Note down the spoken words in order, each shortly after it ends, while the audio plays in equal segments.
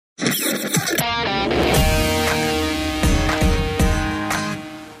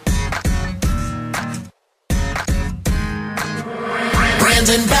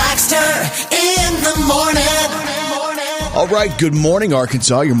right. Good morning,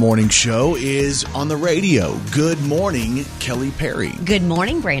 Arkansas. Your morning show is on the radio. Good morning, Kelly Perry. Good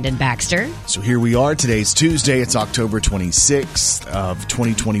morning, Brandon Baxter. So here we are. Today's Tuesday. It's October 26th of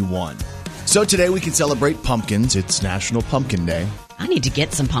 2021. So today we can celebrate pumpkins. It's National Pumpkin Day. I need to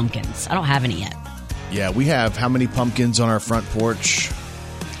get some pumpkins. I don't have any yet. Yeah, we have how many pumpkins on our front porch?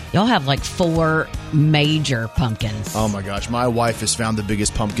 Y'all have like 4 major pumpkins. Oh my gosh, my wife has found the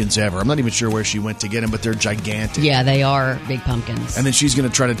biggest pumpkins ever. I'm not even sure where she went to get them, but they're gigantic. Yeah, they are big pumpkins. And then she's going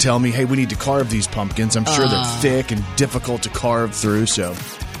to try to tell me, hey, we need to carve these pumpkins. I'm sure they're thick and difficult to carve through, so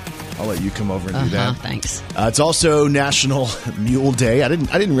I'll let you come over and do that. Thanks. It's also National Mule Day. I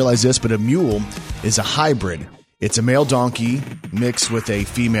didn't realize this, but a mule is a hybrid. It's a male donkey mixed with a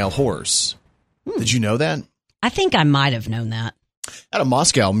female horse. Did you know that? I think I might have known that. I had a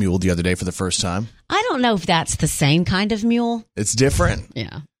Moscow mule the other day for the first time. I don't know if that's the same kind of mule. It's different.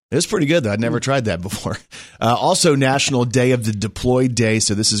 Yeah. It's pretty good, though. I'd never tried that before. Also, National Day of the Deployed Day.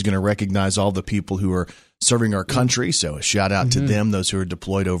 So this is going to recognize all the people who are serving our country. So a shout out to them, those who are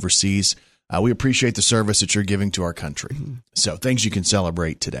deployed overseas. We appreciate the service that you're giving to our country. So things you can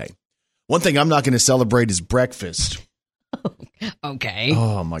celebrate today. One thing I'm not going to celebrate is breakfast. Okay.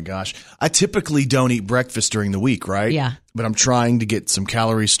 Oh, my gosh. I typically don't eat breakfast during the week, right? Yeah. But I'm trying to get some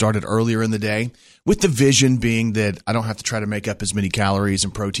calories started earlier in the day, with the vision being that I don't have to try to make up as many calories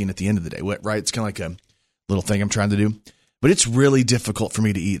and protein at the end of the day, right? It's kind of like a little thing I'm trying to do. But it's really difficult for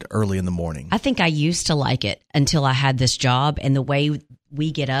me to eat early in the morning. I think I used to like it until I had this job, and the way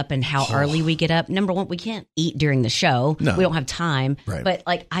we get up and how early we get up. Number one, we can't eat during the show. No. We don't have time. Right. But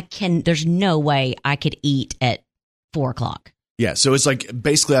there's no way I could eat at 4:00. Yeah, so it's like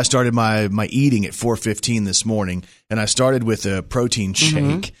basically I started my eating at 4:15 this morning, and I started with a protein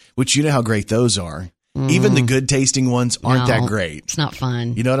shake, which you know how great those are. Even the good tasting ones aren't that great. It's not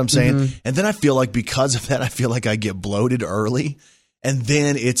fun. You know what I'm saying? And then I feel like because of that, I feel like I get bloated early. And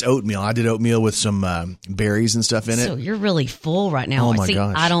then it's oatmeal. I did oatmeal with some berries and stuff in it. So you're really full right now. Oh my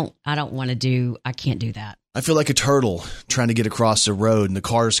gosh. I can't do that. I feel like a turtle trying to get across the road and the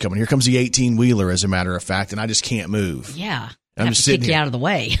car's coming. Here comes the 18-wheeler, as a matter of fact, and I just can't move. Yeah. I'm just sitting kick you here. out of the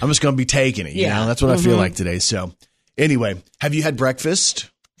way. I'm just going to be taking it. You know? That's what I feel like today. So anyway, have you had breakfast?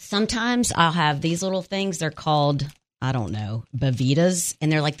 Sometimes I'll have these little things. They're called, I don't know, Bavitas.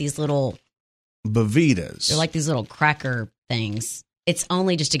 And they're like these little... Bavitas. They're like these little cracker things. It's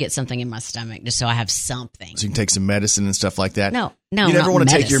only just to get something in my stomach, just so I have something. So you can take some medicine and stuff like that? No. You never want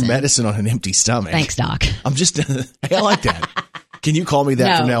to take your medicine on an empty stomach. Thanks, Doc. I'm just... Hey, I like that. Can you call me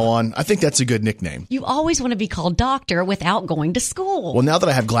that from now on? I think that's a good nickname. You always want to be called doctor without going to school. Well, now that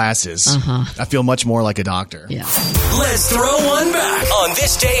I have glasses, I feel much more like a doctor. Yeah. Let's throw one back on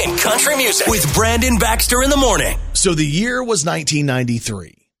This Day in Country Music with Brandon Baxter in the morning. So the year was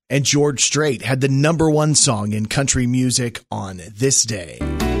 1993, and George Strait had the #1 song in country music on this day.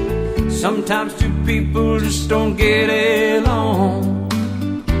 Sometimes two people just don't get along,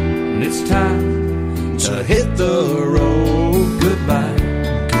 and it's time to hit the road. Goodbye,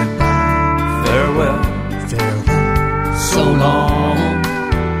 goodbye, farewell, farewell, so long,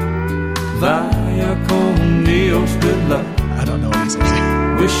 vaya con Dios, good luck. I don't know what he's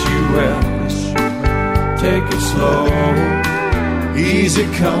saying. Wish you well, take it slow, easy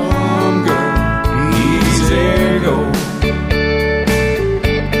come, girl, easy go.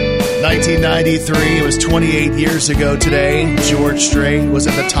 1993, it was 28 years ago today. George Strait was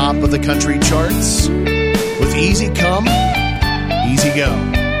at the top of the country charts with Easy Come, Easy Go.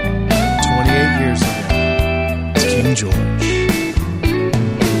 28 years ago. It's King George.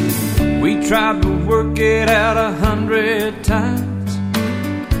 We tried to work it out 100 times.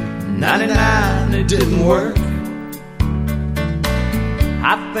 99, it didn't work.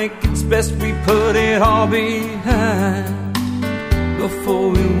 I think it's best we put it all behind before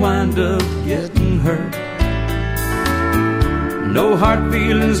we wind up getting hurt. No hard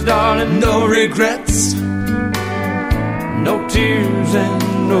feelings, darling, no regrets, no tears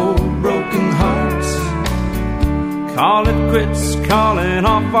and no broken hearts. Call it quits, calling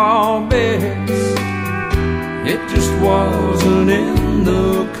off all bets. It just wasn't in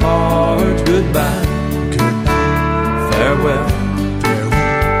the cards. Goodbye, goodbye, farewell,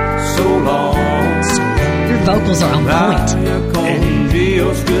 farewell, so long, so long. Your vocals are on point.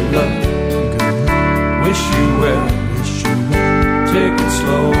 Dios, good luck. Wish you well. Take it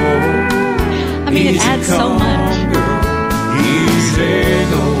slow. I mean, it adds so much. Girl. Easy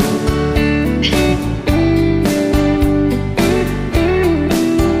go.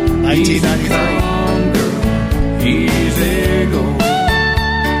 1993. Easy go.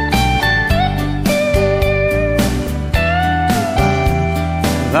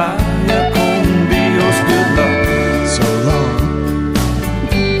 Vaya con Dios, good luck. So long.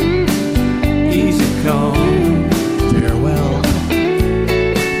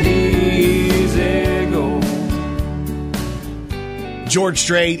 George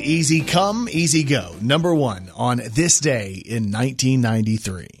Strait, Easy Come, Easy Go. Number 1 on this day in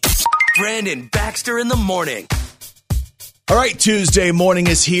 1993. Brandon Baxter in the morning. All right, Tuesday morning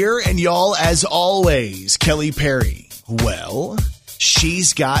is here, and y'all, as always, Kelly Perry. Well,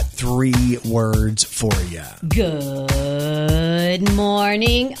 she's got 3 words for you. Good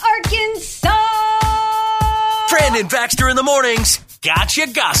morning, Arkansas. Brandon Baxter in the mornings. Gotcha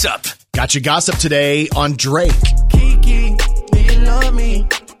Gossip. Gotcha Gossip today on Drake. Kiki, do you love me?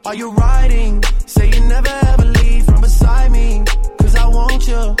 Are you riding? Say you never ever leave from beside me. Cause I want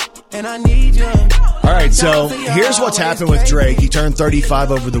you and I need you. All right, so here's what's happened with Drake. He turned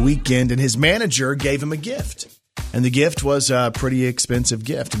 35 over the weekend, and his manager gave him a gift. And the gift was a pretty expensive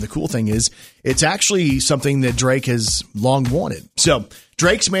gift. And the cool thing is, it's actually something that Drake has long wanted. So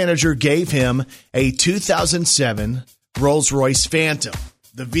Drake's manager gave him a 2007 Rolls-Royce Phantom,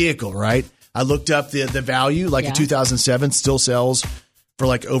 the vehicle, right? I looked up the value, like a 2007 still sells for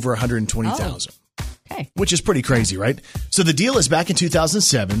like over $120,000. Okay. Which is pretty crazy, right? So the deal is back in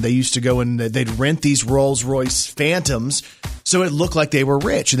 2007, they used to go and they'd rent these Rolls-Royce Phantoms so it looked like they were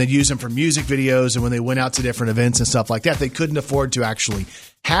rich, and they'd use them for music videos, and when they went out to different events and stuff like that, they couldn't afford to actually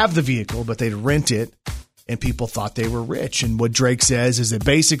have the vehicle, but they'd rent it, and people thought they were rich. And what Drake says is that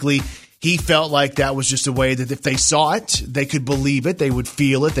basically he felt like that was just a way that if they saw it, they could believe it, they would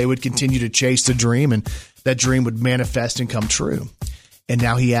feel it, they would continue to chase the dream, and that dream would manifest and come true. And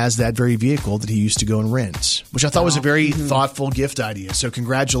now he has that very vehicle that he used to go and rent, which I thought was a very thoughtful gift idea. So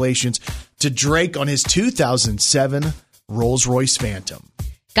congratulations to Drake on his 2007 Rolls-Royce Phantom.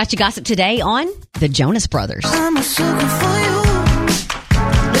 Gotcha Gossip today on the Jonas Brothers. I'm a sucker for you.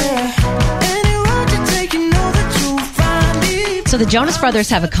 Yeah. Any road you take, you know that you'll find me. So the Jonas Brothers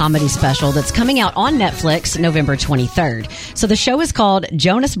have a comedy special that's coming out on Netflix November 23rd. So the show is called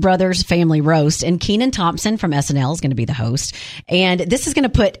Jonas Brothers Family Roast, and Kenan Thompson from SNL is going to be the host. And this is going to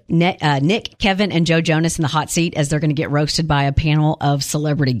put Nick, Kevin, and Joe Jonas in the hot seat as they're going to get roasted by a panel of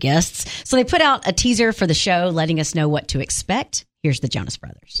celebrity guests. So they put out a teaser for the show letting us know what to expect. Here's the Jonas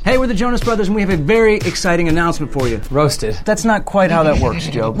Brothers. Hey, we're the Jonas Brothers, and we have a very exciting announcement for you. Roasted. That's not quite how that works,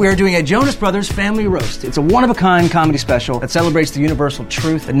 Joe. We're doing a Jonas Brothers Family Roast. It's a one-of-a-kind comedy special that celebrates the universal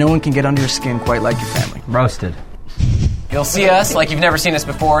truth that no one can get under your skin quite like your family. Roasted. You'll see us like you've never seen us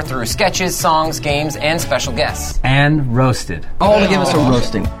before through sketches, songs, games, and special guests. And roasted. All to give us a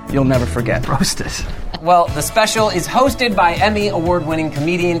roasting you'll never forget. Roasted. Well, the special is hosted by Emmy award-winning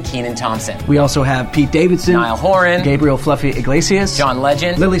comedian Kenan Thompson. We also have Pete Davidson, Niall Horan, Gabriel Fluffy Iglesias, John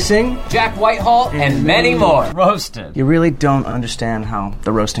Legend, Lily Singh, Jack Whitehall, and many more. Roasted. You really don't understand how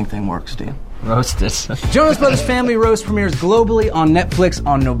the roasting thing works, do you? Roasted. Jonas Brothers Family Roast premieres globally on Netflix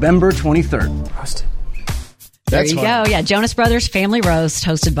on November 23rd. Roasted. There you go. Yeah, Jonas Brothers Family Roast,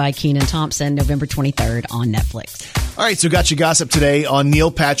 hosted by Kenan Thompson, November 23rd on Netflix. All right, so Gotcha Gossip today on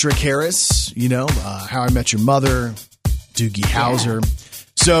Neil Patrick Harris, How I Met Your Mother, Doogie Howser.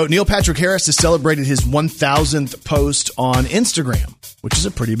 So Neil Patrick Harris has celebrated his 1,000th post on Instagram, which is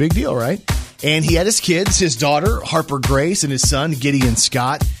a pretty big deal, right? And he had his kids, his daughter, Harper Grace, and his son, Gideon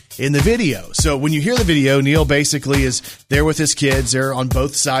Scott, in the video. So when you hear the video, Neil basically is there with his kids. They're on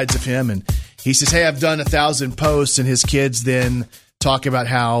both sides of him, and he says, hey, I've done 1,000 posts, and his kids then talk about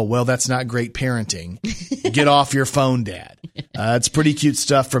how, well, that's not great parenting. Get off your phone, Dad. It's pretty cute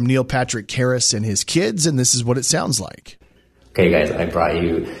stuff from Neil Patrick Harris and his kids, and this is what it sounds like. Okay, guys, I brought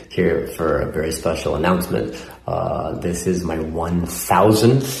you here for a very special announcement. This is my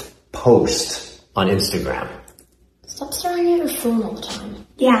 1,000th post on Instagram. Stop staring at your phone all the time.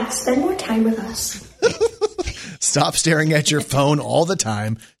 Yeah, spend more time with us. Stop staring at your phone all the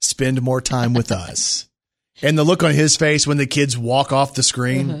time. Spend more time with us. And the look on his face when the kids walk off the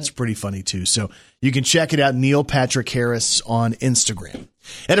screen, it's pretty funny too. So you can check it out, Neil Patrick Harris on Instagram.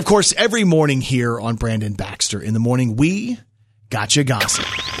 And of course, every morning here on Brandon Baxter in the Morning, we Gotcha Gossip.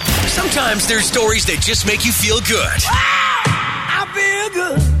 Sometimes there's stories that just make you feel good. I feel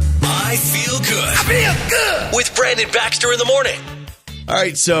good. I feel good. I feel good. With Brandon Baxter in the Morning. All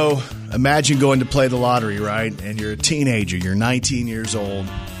right, so imagine going to play the lottery, right? And you're a teenager, you're 19 years old,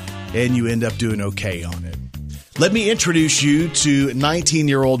 and you end up doing okay on it. Let me introduce you to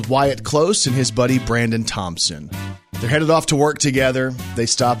 19-year-old Wyatt Close and his buddy Brandon Thompson. They're headed off to work together. They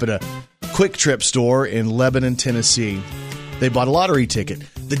stop at a Quick Trip store in Lebanon, Tennessee. They bought a lottery ticket.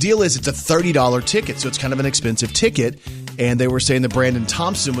 The deal is it's a $30 ticket, so it's kind of an expensive ticket. And they were saying that Brandon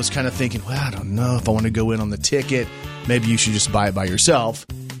Thompson was kind of thinking, well, I don't know if I want to go in on the ticket. Maybe you should just buy it by yourself.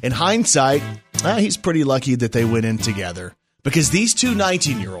 In hindsight, he's pretty lucky that they went in together because these two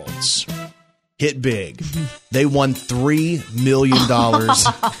 19-year-olds hit big. They won $3 million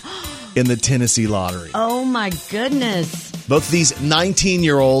in the Tennessee lottery. Oh, my goodness. Both of these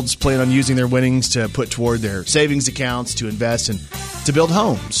 19-year-olds plan on using their winnings to put toward their savings accounts, to invest, and to build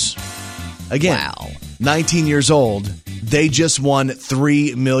homes. Again, Wow. 19 years old, they just won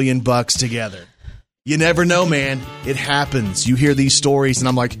 $3 million together. You never know, man. It happens. You hear these stories, and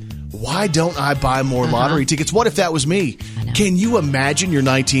I'm like, why don't I buy more lottery tickets? What if that was me? Can you imagine you're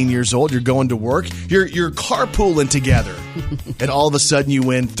 19 years old, you're going to work, you're carpooling together, and all of a sudden you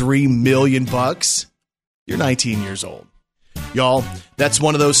win $3 million? You're 19 years old. Y'all, that's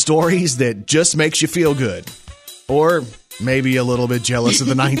one of those stories that just makes you feel good. Or maybe a little bit jealous of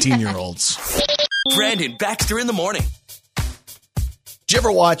the 19-year-olds. Brandon Baxter in the morning. Did you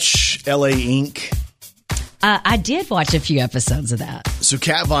ever watch L.A. Inc.? I did watch a few episodes of that. So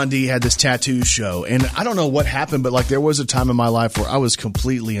Kat Von D had this tattoo show, and I don't know what happened, but like there was a time in my life where I was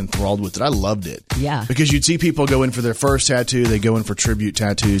completely enthralled with it. I loved it. Yeah. Because you'd see people go in for their first tattoo, they go in for tribute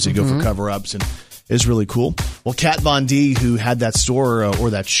tattoos, they go for cover-ups, and it's really cool. Well, Kat Von D, who had that store or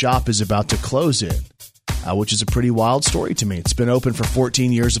that shop, is about to close it, which is a pretty wild story to me. It's been open for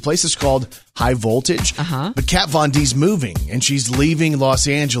 14 years. The place is called High Voltage. But Kat Von D's moving, and she's leaving Los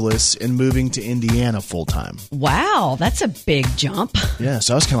Angeles and moving to Indiana full-time. Wow, that's a big jump. Yeah,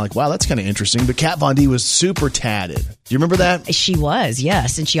 so I was kind of like, wow, that's kind of interesting. But Kat Von D was super tatted. Do you remember that? She was,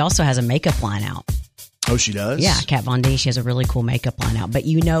 yes. And she also has a makeup line out. Oh, she does? Yeah, Kat Von D, she has a really cool makeup line out. But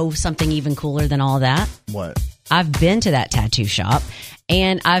you know something even cooler than all that? What? I've been to that tattoo shop,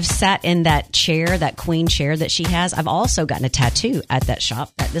 and I've sat in that chair, that queen chair that she has. I've also gotten a tattoo at that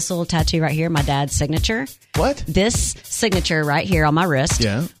shop. This little tattoo right here, my dad's signature. What? This signature right here on my wrist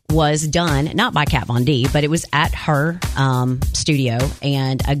was done, not by Kat Von D, but it was at her studio,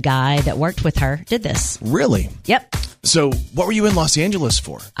 and a guy that worked with her did this. Really? Yep. So what were you in Los Angeles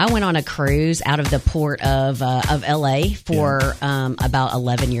for? I went on a cruise out of the port of L.A. for about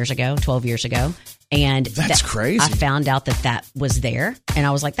 12 years ago. And that's crazy. I found out that was there, and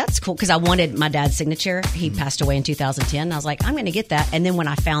I was like, that's cool, because I wanted my dad's signature. He passed away in 2010. And I was like, I'm going to get that. And then when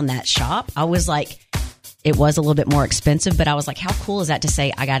I found that shop, I was like, it was a little bit more expensive, but I was like, how cool is that to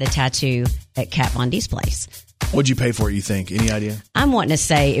say I got a tattoo at Kat Von D's place? What'd you pay for it, you think? Any idea? I'm wanting to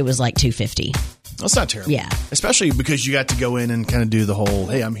say it was like $250. That's not terrible. Yeah. Especially because you got to go in and kind of do the whole,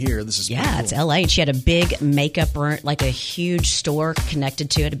 hey, I'm here. This is cool. It's LA. And she had a big makeup room, like a huge store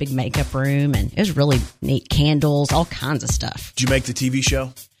connected to it, a big makeup room. And it was really neat. Candles, all kinds of stuff. Did you make the TV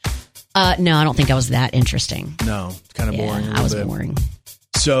show? No, I don't think I was that interesting. No, kind of boring. I was boring.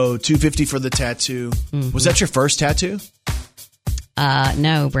 So $250 for the tattoo. Mm-hmm. Was that your first tattoo?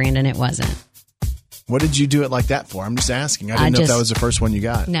 No, Brandon, it wasn't. What did you do it like that for? I'm just asking. I didn't know if that was the first one you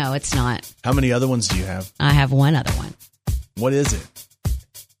got. No, it's not. How many other ones do you have? I have one other one. What is it?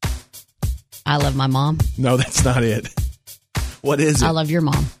 I love my mom. No, that's not it. What is it? I love your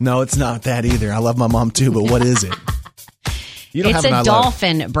mom. No, it's not that either. I love my mom too, but what is it? You don't it's have a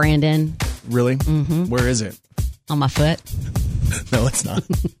dolphin, Brandon. Really? Mm-hmm. Where is it? On my foot. No, it's not.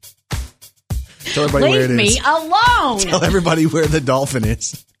 Tell everybody where it is. Leave me alone. Tell everybody where the dolphin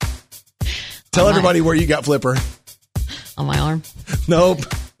is. Tell everybody where you got Flipper. On my arm? Nope.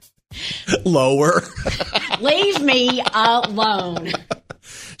 Lower. Leave me alone.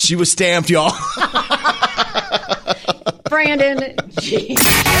 She was stamped, y'all. Brandon. Geez.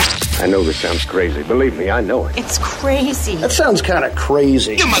 I know this sounds crazy. Believe me, I know it. It's crazy. That sounds kind of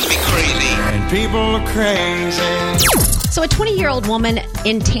crazy. You must be crazy. And people are crazy. So a 20-year-old woman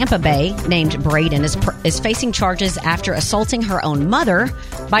in Tampa Bay named Braden is facing charges after assaulting her own mother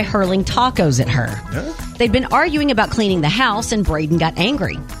by hurling tacos at her. Yeah. They'd been arguing about cleaning the house, and Braden got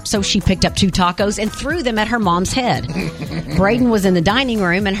angry. So she picked up 2 tacos and threw them at her mom's head. Braden was in the dining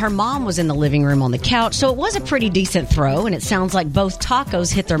room, and her mom was in the living room on the couch. So it was a pretty decent throw, and it sounds like both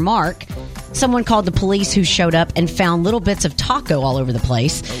tacos hit their mark. Someone called the police, who showed up and found little bits of taco all over the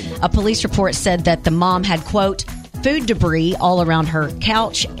place. A police report said that the mom had, quote, food debris all around her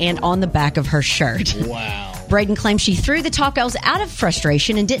couch and on the back of her shirt. Wow. Braden claimed she threw the tacos out of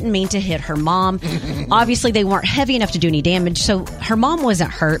frustration and didn't mean to hit her mom. Obviously, they weren't heavy enough to do any damage, so her mom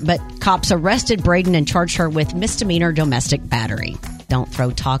wasn't hurt, but cops arrested Braden and charged her with misdemeanor domestic battery. Don't throw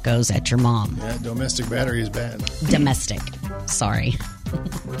tacos at your mom. Yeah, domestic battery is bad. Domestic. Sorry.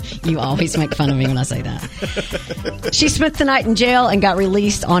 You always make fun of me when I say that. She spent the night in jail and got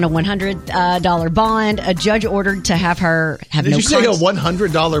released on a $100 bond. A judge ordered to have her have Did you say a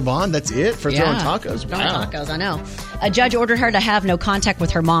 $100 bond? That's it for throwing tacos? Wow. Throwing tacos, I know. A judge ordered her to have no contact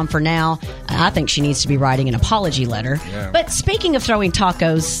with her mom for now. I think she needs to be writing an apology letter. Yeah. But speaking of throwing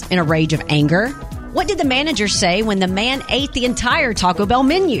tacos in a rage of anger, what did the manager say when the man ate the entire Taco Bell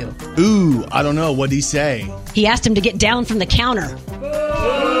menu? Ooh, I don't know. What did he say? He asked him to get down from the counter.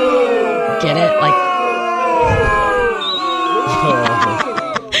 Get it? Like,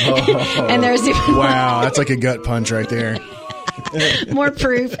 And there's even Wow, that's like a gut punch right there. more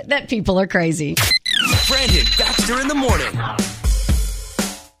proof that people are crazy. Brandon Baxter in the morning.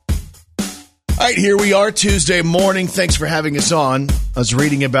 All right, here we are Tuesday morning. Thanks for having us on. I was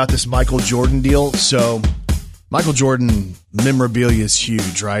reading about this Michael Jordan deal. So Michael Jordan memorabilia is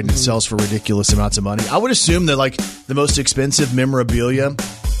huge, right? And it sells for ridiculous amounts of money. I would assume that like the most expensive memorabilia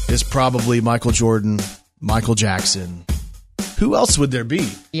is probably Michael Jordan, Michael Jackson. Who else would there be?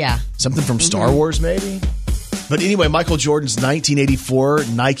 Yeah. Something from Star Wars maybe? But anyway, Michael Jordan's 1984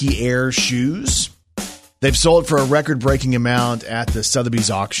 Nike Air shoes. They've sold for a record-breaking amount at the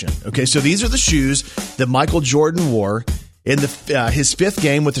Sotheby's auction. Okay, so these are the shoes that Michael Jordan wore in his fifth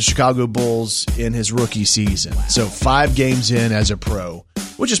game with the Chicago Bulls in his rookie season. Wow. So 5 games in as a pro,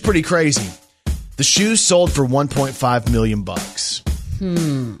 which is pretty crazy. The shoes sold for $1.5 million.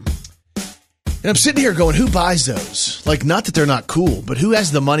 And I'm sitting here going, who buys those? Like, not that they're not cool, but who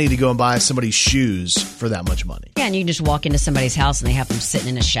has the money to go and buy somebody's shoes for that much money? Yeah, and you can just walk into somebody's house and they have them sitting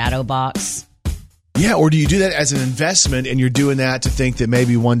in a shadow box. Yeah, or do you do that as an investment and you're doing that to think that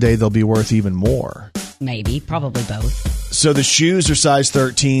maybe one day they'll be worth even more? Maybe, probably both. So the shoes are size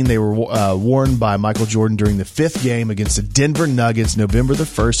 13. They were worn by Michael Jordan during the 5th game against the Denver Nuggets, November the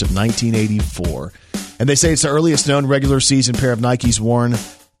 1st of 1984. And they say it's the earliest known regular season pair of Nikes worn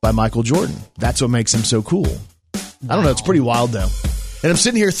by Michael Jordan. That's what makes him so cool. I don't know. It's pretty wild, though. And I'm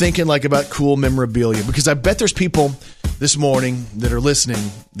sitting here thinking like about cool memorabilia because I bet there's people this morning that are listening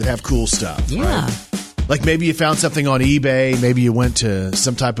that have cool stuff. Yeah. Right? Like maybe you found something on eBay. Maybe you went to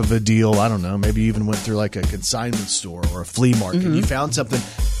some type of a deal. I don't know. Maybe you even went through like a consignment store or a flea market. You found something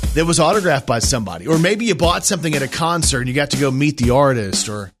that was autographed by somebody. Or maybe you bought something at a concert and you got to go meet the artist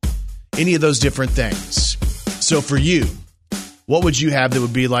or any of those different things. So for you, what would you have that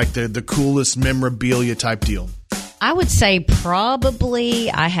would be like the coolest memorabilia type deal? I would say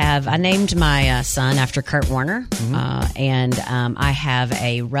probably I named my son after Kurt Warner, and I have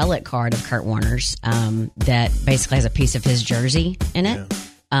a relic card of Kurt Warner's that basically has a piece of his jersey in it.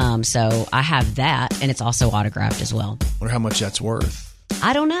 Yeah. So I have that, and it's also autographed as well. Wonder how much that's worth.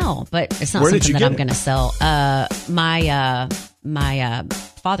 I don't know, but it's not something that I'm going to sell. My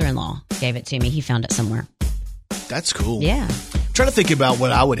father-in-law gave it to me. He found it somewhere. That's cool. Yeah. I'm trying to think about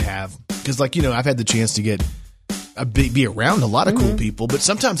what I would have because, like, you know, I've had the chance to be around a lot of cool people, but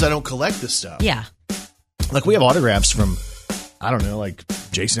sometimes I don't collect this stuff. Yeah. Like we have autographs from, I don't know, like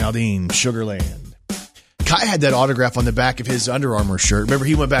Jason Aldean, Sugarland. Kai had that autograph on the back of his Under Armour shirt. Remember,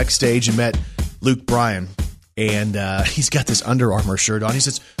 he went backstage and met Luke Bryan, and he's got this Under Armour shirt on. He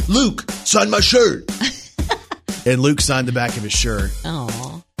says, "Luke, sign my shirt." And Luke signed the back of his shirt.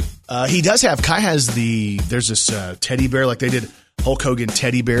 Aww. He does have, Kai has there's this teddy bear, like they did Hulk Hogan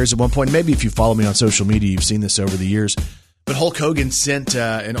teddy bears at one point. Maybe if you follow me on social media, you've seen this over the years. But Hulk Hogan sent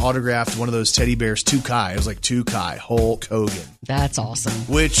an autographed one of those teddy bears to Kai. It was like to Kai, Hulk Hogan. That's awesome.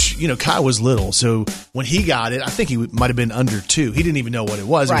 Which, you know, Kai was little. So when he got it, I think he might have been under 2. He didn't even know what it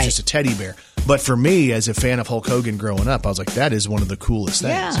was. It was just a teddy bear. But for me, as a fan of Hulk Hogan growing up, I was like, that is one of the coolest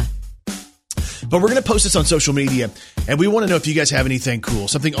things. Yeah. But we're going to post this on social media, and we want to know if you guys have anything cool,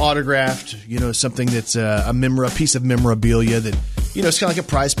 something autographed, you know, something that's a piece of memorabilia that, you know, it's kind of like a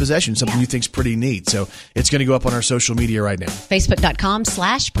prized possession, something you think's pretty neat. So it's going to go up on our social media right now.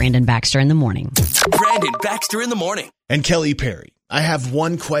 Facebook.com/Brandon Baxter in the morning. Brandon Baxter in the morning. And Kelly Perry, I have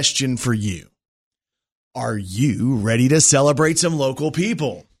one question for you. Are you ready to celebrate some local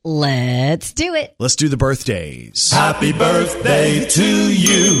people? Let's do it. Let's do the birthdays. Happy birthday to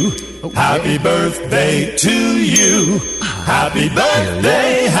you. Happy birthday to you. Happy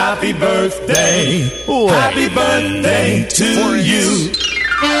birthday, happy birthday. Happy birthday to you.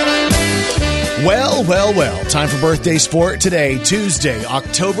 Well. Time for birthdays for today, Tuesday,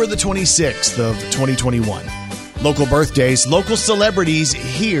 October the 26th of 2021. Local birthdays, local celebrities,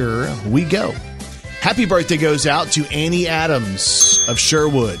 here we go. Happy birthday goes out to Annie Adams of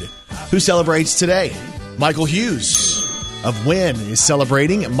Sherwood, who celebrates today. Michael Hughes of Wynn is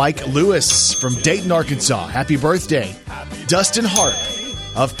celebrating. Mike Lewis from Dayton, Arkansas. Happy birthday. Dustin Harp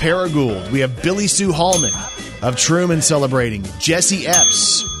of Paragould. We have Billy Sue Hallman of Truman celebrating. Jesse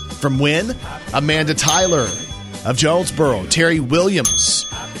Epps from Wynn. Amanda Tyler of Jonesboro. Terry Williams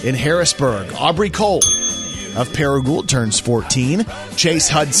in Harrisburg. Aubrey Cole of Paragould turns 14. Chase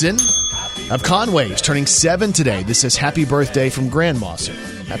Hudson of Conway is turning 7 today. This says happy birthday from Grandma. So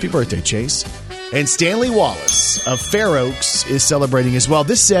happy birthday, Chase. And Stanley Wallace of Fair Oaks is celebrating as well.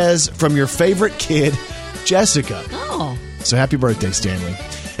 This says from your favorite kid, Jessica. Oh. So happy birthday, Stanley.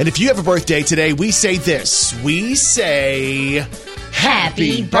 And if you have a birthday today, we say this. We say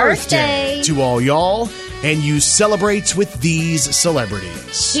happy birthday to all y'all. and you celebrate with these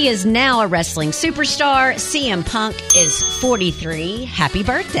celebrities. He is now a wrestling superstar. CM Punk is 43. Happy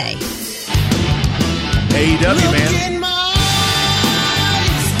birthday. AEW, man.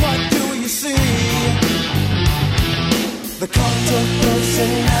 What do you see? The cult of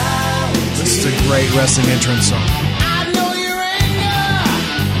personality. This is a great wrestling entrance song. I know your anger.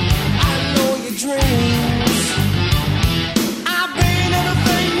 I know your dreams. I've been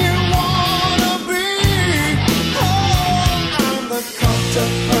everything you wanna be. Oh, I'm the cult of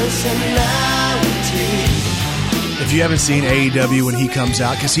personality. If you haven't seen AEW when he comes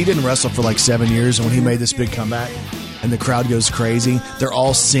out, because he didn't wrestle for like 7 years, and when he made this big comeback and the crowd goes crazy, they're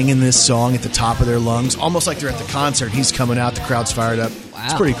all singing this song at the top of their lungs, almost like they're at the concert. He's coming out, the crowd's fired up. Wow.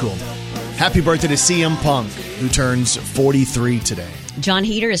 It's pretty cool. Happy birthday to CM Punk, who turns 43 today. John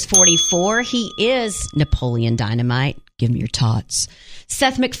Heater is 44. He is Napoleon Dynamite. Give me your tots.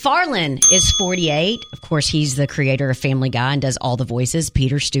 Seth MacFarlane is 48. Of course, he's the creator of Family Guy and does all the voices,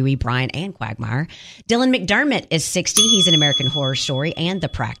 Peter, Stewie, Brian, and Quagmire. Dylan McDermott is 60. He's an American Horror Story and The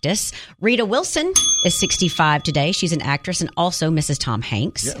Practice. Rita Wilson is 65 today. She's an actress and also Mrs. Tom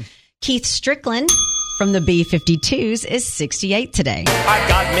Hanks. Yeah. Keith Strickland from the B-52s is 68 today. I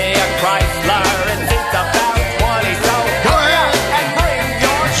got me a Chrysler and it's about 20, so go ahead and bring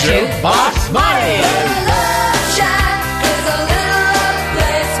your jukebox money.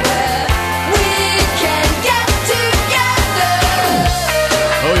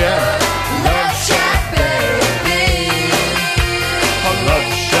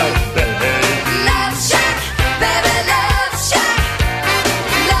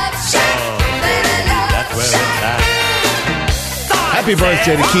 Happy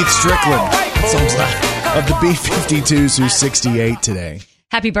birthday to Keith Strickland of the B-52s, who's 68 today.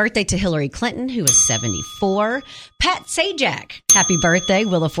 Happy birthday to Hillary Clinton, who is 74. Pat Sajak, happy birthday.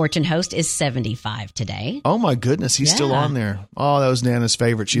 Wheel of Fortune host is 75 today. Oh, my goodness. He's still on there. Oh, that was Nana's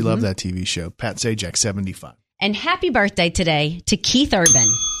favorite. She loved that TV show. Pat Sajak, 75. And happy birthday today to Keith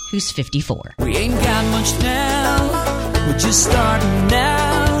Urban, who's 54. We ain't got much now. We're just starting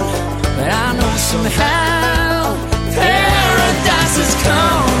now. But I know somehow paradise is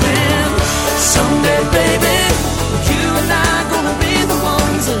coming someday, baby. You and I gonna be the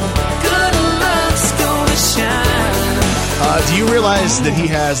ones that good luck's gonna shine. Do you realize that he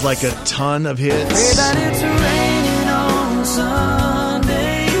has like a ton of hits? Pray that it's raining on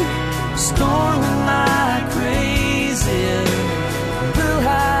Sunday, storming like crazy. We'll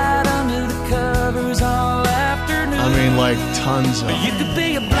hide under the covers all afternoon. I mean, like tons of. You could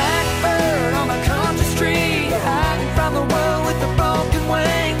be a blackbird on a country street, hiding from the world with a broken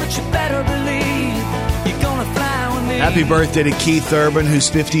wing, but you better believe you're gonna fly with me. Happy birthday to Keith Urban, who's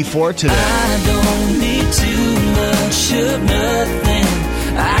 54 today. I don't need too much of nothing.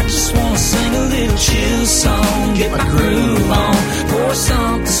 I just wanna sing a little chill song, get my groove on, pour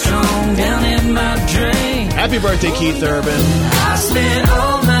something strong down in my drink. Happy birthday, Keith Urban. I spent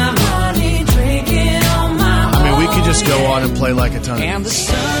all my money drinking on my own. I mean, we could just go on and play like a ton of and the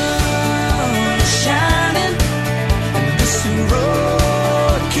sun is shining, and this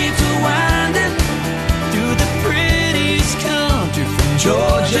road keeps winding through the prettiest country from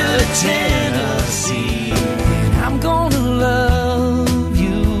Georgia to Tennessee. And I'm gonna love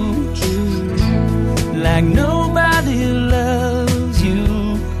you like nobody loves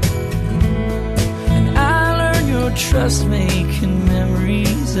you, and I learn your trust making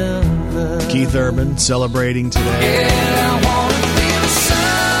memories of us. Keith Urban celebrating today. Yeah, I wanna feel the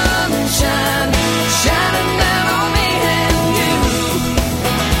sunshine shining down on me and you.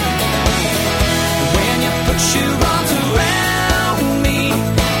 When you put your arms around me,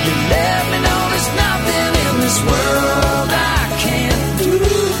 you let me know there's nothing in this world I can't do.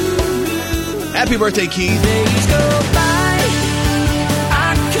 Happy birthday, Keith. Days go by,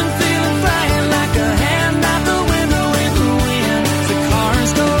 I can feel them flying like a hand out the window in the wind. The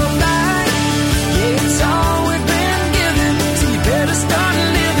cars go by, yeah, it's all we've been given, so you better start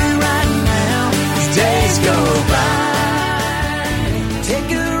living right now. These days go by. Take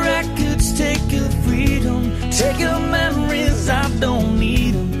your records, take your freedom, take your memories, I don't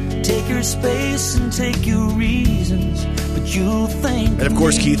need them. Take your space and take your reasons, but you'll think. And of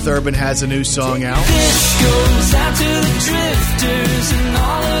course, Keith Urban has a new song out. This goes out to the drifters and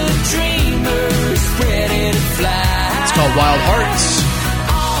all of the dreamers ready to fly. It's called Wild Hearts.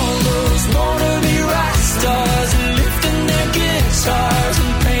 All those wannabe rock stars lifting their guitars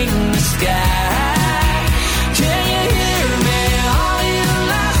and painting the sky. Can you hear me? All you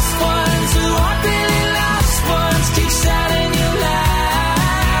lost ones who aren't really lost ones, keep shining your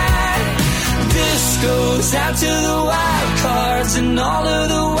light. This goes out to the wild cards and all of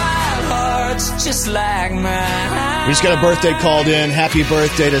the wild hearts hearts just like mine. We just got a birthday called in. Happy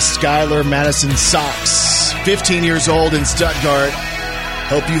birthday to Skylar Madison Socks, 15 years old in Stuttgart.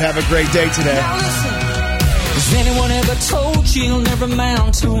 Hope you have a great day today. Now listen, has anyone ever told you you'll never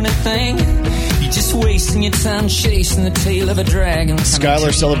amount to anything? You're just wasting your time chasing the tail of a dragon.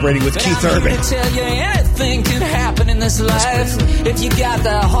 Skylar celebrating with Keith Urban. I tell you anything can happen in this life if you got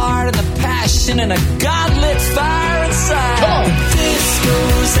the heart and the passion and a godlit fire inside. This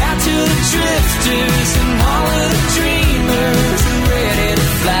goes out to the drifters and all of the dreamers who are ready to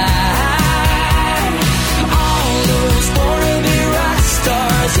fly. All those wannabe rock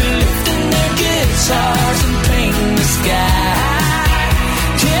stars who lifting their guitars and painting the sky.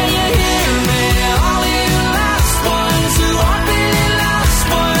 Can you hear me? All you lost ones who aren't really lost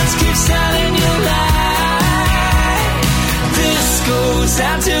ones, keep shining your light. This goes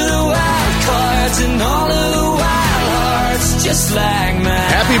out to the wild cards and all of the wild hearts just like mine.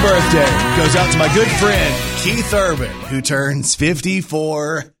 Happy birthday goes out to my good friend Keith Urban, who turns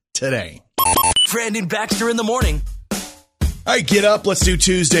 54 today. Brandon Baxter in the morning. All right, get up. Let's do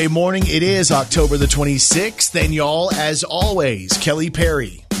Tuesday morning. It is October the 26th. And y'all, as always, Kelly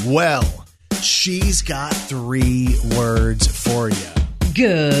Perry. Well, she's got 3 words for you.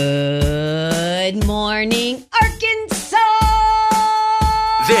 Good morning, Arkansas.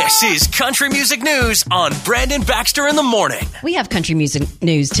 This is Country Music News on Brandon Baxter in the morning. We have country music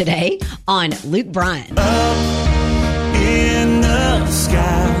news today on Luke Bryan. In the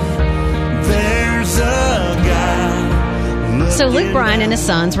sky, there's a guy. So Luke Bryan and his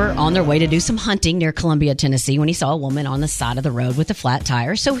sons were on their way to do some hunting near Columbia, Tennessee, when he saw a woman on the side of the road with a flat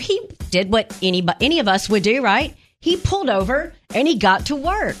tire. So he did what any of us would do, right? He pulled over and he got to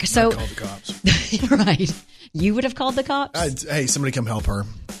work. So I called the cops. Right. You would have called the cops? Hey, somebody come help her.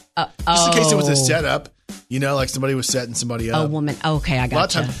 Just in case it was a setup. You know, like somebody was setting somebody up. A woman. Okay, I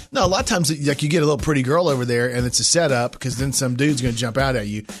got you. A lot of times, like you get a little pretty girl over there, and it's a setup because then some dude's going to jump out at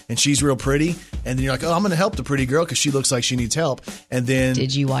you, and she's real pretty, and then you're like, oh, I'm going to help the pretty girl because she looks like she needs help. And then,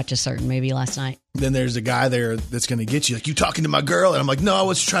 did you watch a certain movie last night? Then there's a guy there that's going to get you, like, you talking to my girl, and I'm like, no, I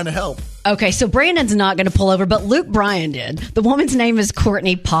was trying to help. Okay, so Brandon's not going to pull over, but Luke Bryan did. The woman's name is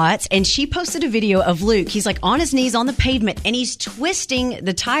Courtney Potts, and she posted a video of Luke. He's like on his knees on the pavement, and he's twisting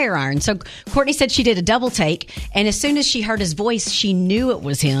the tire iron. So Courtney said she did a double take, and as soon as she heard his voice, she knew it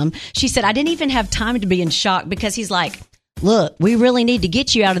was him. She said, I didn't even have time to be in shock because he's like, look, we really need to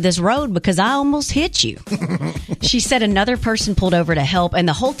get you out of this road because I almost hit you. She said another person pulled over to help, and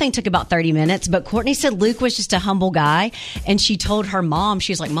the whole thing took about 30 minutes. But Courtney said Luke was just a humble guy, and she told her mom,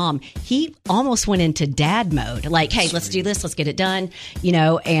 she was like, Mom, he almost went into dad mode. Like, hey, let's do this. Let's get it done. You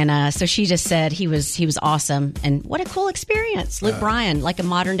know, and so she just said he was awesome. And what a cool experience. Luke Bryan, like a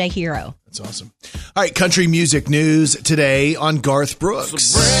modern day hero. That's awesome. All right, country music news today on Garth Brooks.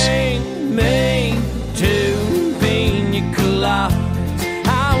 So bring me to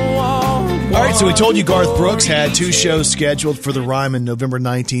all right, so we told you Garth Brooks had 2 shows scheduled for the Ryman November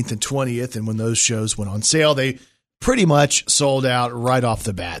 19th and 20th, and when those shows went on sale, they pretty much sold out right off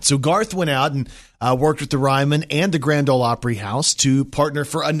the bat. So Garth went out and worked with the Ryman and the Grand Ole Opry House to partner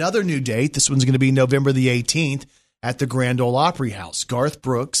for another new date. This one's going to be November the 18th at the Grand Ole Opry House. Garth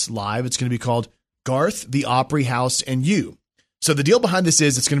Brooks live. It's going to be called Garth, the Opry House, and You. So the deal behind this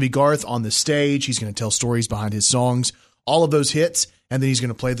is it's going to be Garth on the stage. He's going to tell stories behind his songs, all of those hits, and then he's going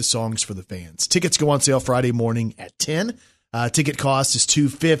to play the songs for the fans. Tickets go on sale Friday morning at 10. Ticket cost is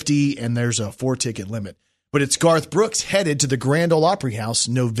 $250, and there's a 4-ticket limit. But it's Garth Brooks headed to the Grand Ole Opry House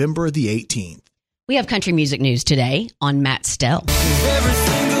November the 18th. We have country music news today on Matt Stell. Every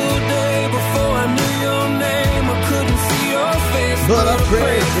single day before I knew your name, I couldn't see your face, but I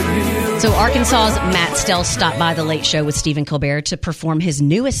prayed for you. So Arkansas's Matt Stell stopped by The Late Show with Stephen Colbert to perform his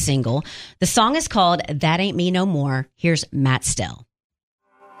newest single. The song is called That Ain't Me No More. Here's Matt Stell.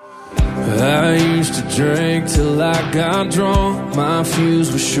 I used to drink till I got drunk. My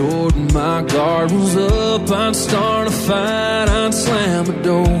fuse was short and my guard was up. I'd start a fight, I'd slam a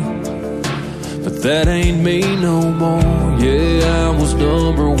door. But that ain't me no more. Yeah, I was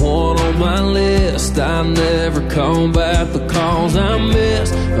number 1 on my list. I never come back because I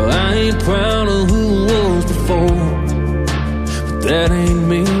missed. I ain't proud of who was before. But that ain't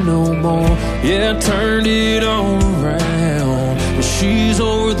me no more. Yeah, I turned it all around. But she's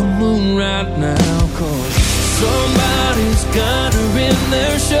over the moon right now. Cause somebody's got her in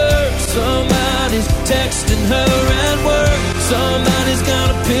their shirt. Somebody's texting her at work. Somebody's got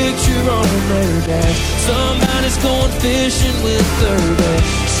a picture on their dash. Somebody's going fishing with her dad.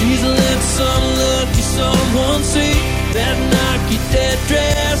 She's let some lucky someone see that Nike dead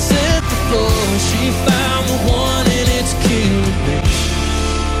dress at the floor. She found the one and it's killing me.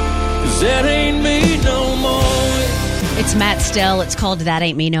 'Cause that ain't That's Matt Stell. It's called That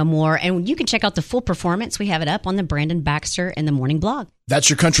Ain't Me No More. And you can check out the full performance. We have it up on the Brandon Baxter in the Morning blog. That's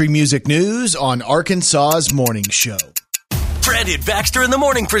your country music news on Arkansas's Morning Show. Brandon Baxter in the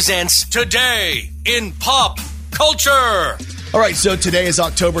Morning presents Today in Pop Culture. All right, so today is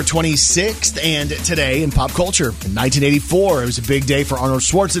October 26th, and today in pop culture, in 1984, it was a big day for Arnold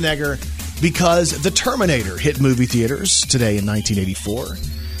Schwarzenegger because The Terminator hit movie theaters today in 1984.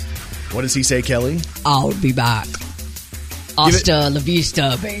 What does he say, Kelly? I'll be back. Hasta la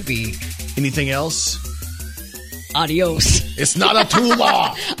vista, baby. Anything else? Adios. It's not a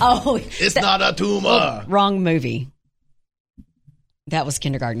tumor. It's not a tumor. Oh, wrong movie. That was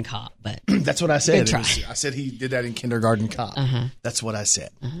Kindergarten Cop, but that's what I said. Good try. I said he did that in Kindergarten Cop. Uh-huh. That's what I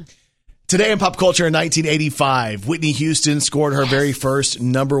said. Uh-huh. Today in pop culture in 1985, Whitney Houston scored her very first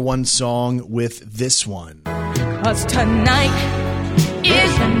 #1 song with this one. 'Cause tonight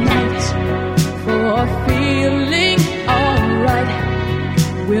is the night for feeling alright.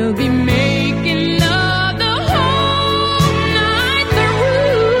 We'll be making love the whole night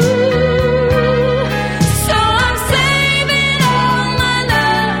through. So I'm saving all my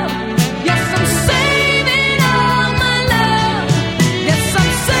love. Yes, I'm saving all my love. Yes,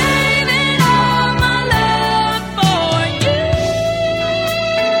 I'm saving all my love for you.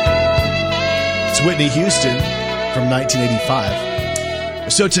 It's Whitney Houston from 1985.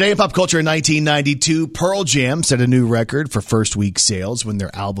 So today in pop culture in 1992, Pearl Jam set a new record for first week sales when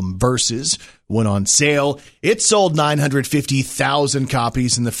their album Versus went on sale. It sold 950,000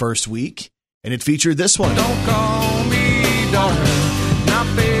 copies in the first week, and it featured this one. Don't call me darling, not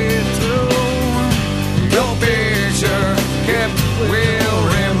be true. Your picture kept will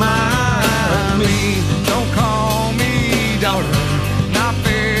remind me. Don't call me darling, not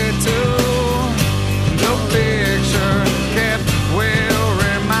be true. Your picture kept will.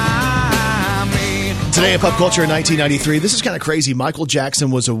 Today in pop culture in 1993, this is kind of crazy. Michael Jackson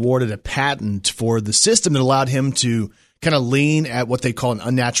was awarded a patent for the system that allowed him to kind of lean at what they call an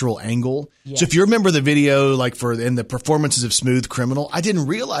unnatural angle. Yes. So if you remember the video, like in the performances of Smooth Criminal, I didn't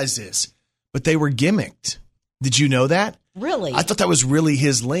realize this, but they were gimmicked. Did you know that? Really? I thought that was really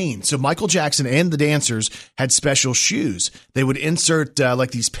his lean. So Michael Jackson and the dancers had special shoes. They would insert like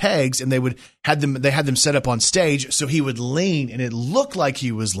these pegs, and they had them set up on stage, so he would lean, and it looked like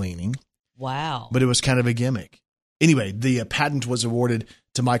he was leaning. Wow. But it was kind of a gimmick. Anyway, the patent was awarded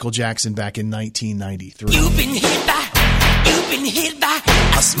to Michael Jackson back in 1993. You've been hit by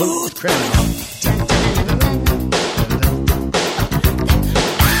a smooth criminal.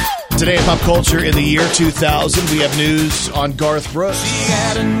 Today in pop culture in the year 2000, we have news on Garth Brooks. She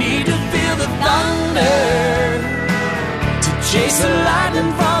had a need to feel the thunder, to chase the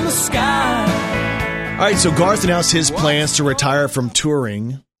lightning from the sky. All right, so Garth announced his plans to retire from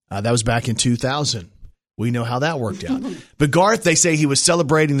touring. That was back in 2000. We know how that worked out. But Garth, they say he was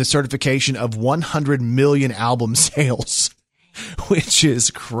celebrating the certification of 100 million album sales, which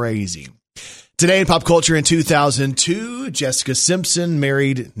is crazy. Today in pop culture in 2002, Jessica Simpson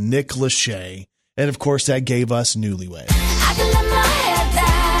married Nick Lachey. And of course, that gave us Newlyweds. I can let my head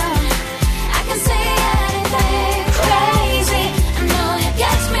down. I can say anything crazy. I know it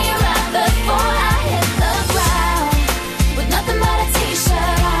gets me right before I hit the ground. With nothing but a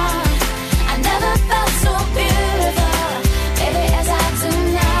t-shirt on. I never felt so beautiful, baby, as I do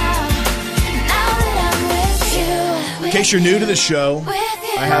now. Now that I'm with you. In case you're new to the show,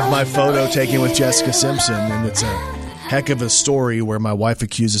 I have my photo taken with Jessica Simpson, and it's a heck of a story where my wife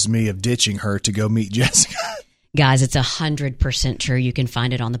accuses me of ditching her to go meet Jessica. Guys, it's 100% true. You can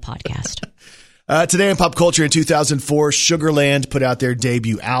find it on the podcast. Today in pop culture in 2004, Sugarland put out their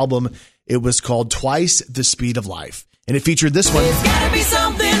debut album. It was called Twice the Speed of Life, and it featured this one. It's gotta be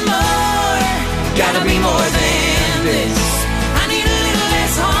something more, gotta be more than this. I need a little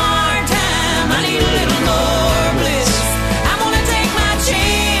less hard time, I need a little more bliss. I wanna take my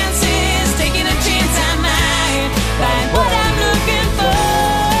chances, taking a chance I might find what I'm looking for.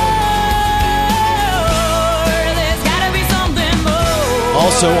 There's gotta be something more.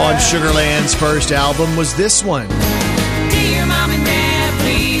 Also on Sugarland's first album was this one. Dear mom and dad,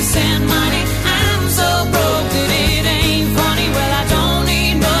 please send money. I'm so broke that it ain't funny. Well, I don't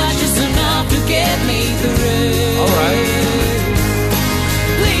need much, just enough to get me through. All right.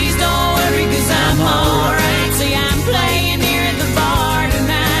 Please don't worry, 'cause I'm alright. See, I'm playing here at the bar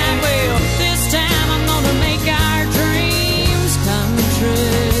tonight. Well, this time I'm gonna make our dreams come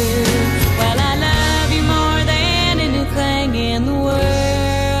true. Well, I love you more than anything in the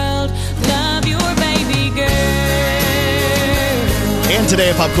world. Love your baby girl. And today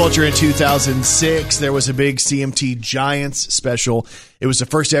in Pop Culture in 2006, there was a big CMT Giants special. It was the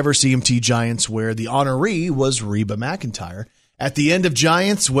first ever CMT Giants where the honoree was Reba McEntire. At the end of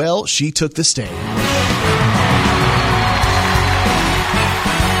Giants, well, she took the stage. Red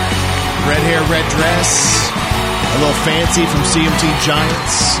hair, red dress, a little fancy from CMT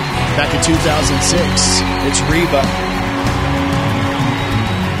Giants back in 2006. It's Reba.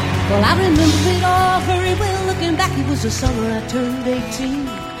 Well, I remember it all very well. Looking back, it was the summer I turned 18.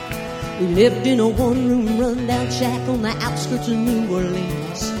 We lived in a one-room rundown shack on the outskirts of New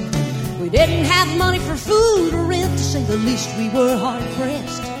Orleans. We didn't have money for food or rent, to say the least. We were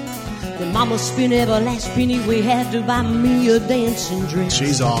hard-pressed. Then Mama spent every last penny we had to buy me a dancing dress.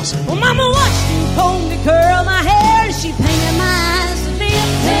 She's awesome. Well, Mama watched me comb me, curl my hair, and she painted my eyes a dip.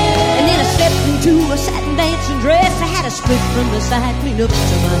 And then I stepped into a satin dancing dress. I had a split from the side, clean up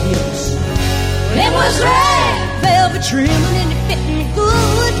to my hips. It was red velvet trim and it fit me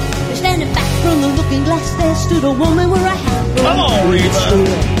good. And standing back from the looking glass, there stood a woman where I had Come on, Reba.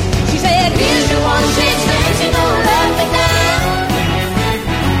 She said, here's your one chance, fancy, don't let me down.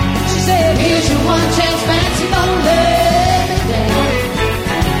 She said, here's your one chance, fancy, don't let me down.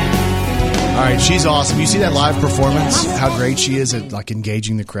 All right, she's awesome. You see that live performance? How great she is at like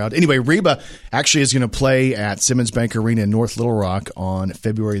engaging the crowd. Anyway, Reba actually is going to play at Simmons Bank Arena in North Little Rock on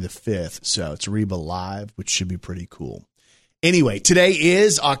February the 5th. So it's Reba live, which should be pretty cool. Anyway, today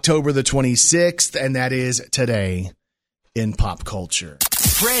is October the 26th, and that is Today in Pop Culture.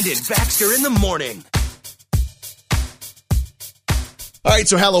 Brandon Baxter in the morning. All right,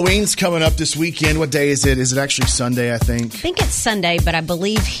 so Halloween's coming up this weekend. What day is it? Is it actually Sunday, I think? I think it's Sunday, but I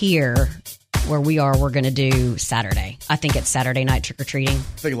believe here where we are, we're going to do Saturday. I think it's Saturday night trick-or-treating. I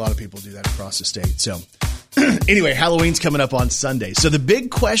think a lot of people do that across the state. So anyway, Halloween's coming up on Sunday. So the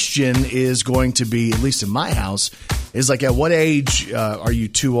big question is going to be, at least in my house, is like, at what age are you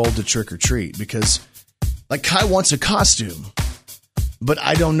too old to trick-or-treat? Because like Kai wants a costume, but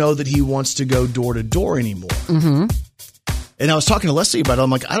I don't know that he wants to go door to door anymore. Mm-hmm. And I was talking to Leslie about it.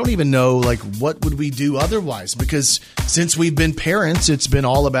 I'm like, I don't even know, like, what would we do otherwise? Because since we've been parents, it's been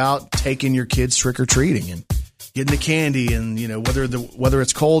all about taking your kids trick-or-treating and getting the candy. And, you know, whether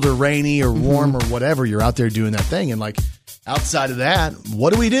it's cold or rainy or warm or whatever, you're out there doing that thing. And, like, outside of that,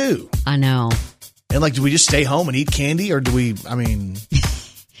 what do we do? I know. And, like, do we just stay home and eat candy? Or do we, I mean...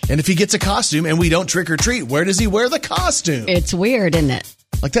 And if he gets a costume and we don't trick-or-treat, where does he wear the costume? It's weird, isn't it?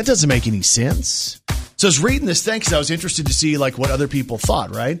 Like, that doesn't make any sense. So I was reading this thing because I was interested to see like what other people thought,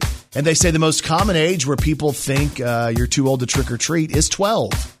 right? And they say the most common age where people think you're too old to trick or treat is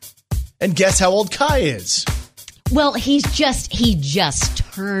 12. And guess how old Kai is? Well, he just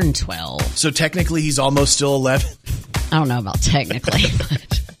turned 12. So technically he's almost still 11. I don't know about technically,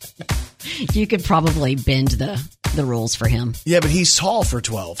 but you could probably bend the rules for him. Yeah, but he's tall for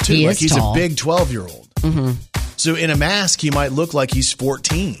 12 too. He like is he's tall. a big 12-year-old. Mm-hmm. So in a mask, he might look like he's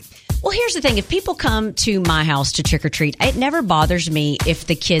 14. Well, here's the thing. If people come to my house to trick or treat, it never bothers me if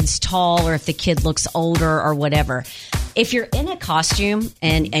the kid's tall or if the kid looks older or whatever. If you're in a costume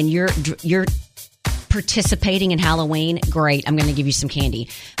and you're participating in Halloween, great. I'm going to give you some candy.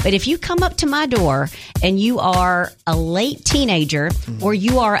 But if you come up to my door and you are a late teenager or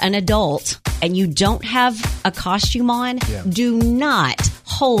you are an adult and you don't have a costume on, do not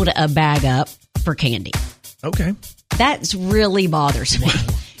hold a bag up for candy. Okay. That really bothers me.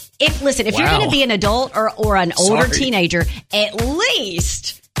 If you're going to be an adult or an older teenager, at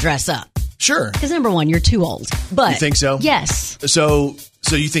least dress up. Sure. Because number one, you're too old. But you think so? Yes. So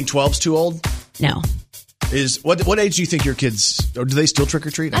you think 12's too old? No. Is what age do you think your kids, or do they still trick or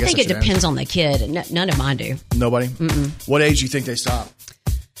treat? I think it depends on the kid. None of mine do. Nobody? Mm-mm. What age do you think they stop?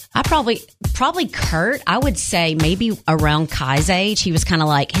 I probably Kurt, I would say maybe around Kai's age. He was kind of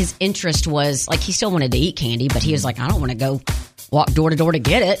like, his interest was like, he still wanted to eat candy, but he was like, I don't want to go walk door to door to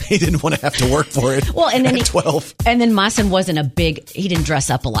get it. He didn't want to have to work for it. Well, and then at 12. And then my son wasn't he didn't dress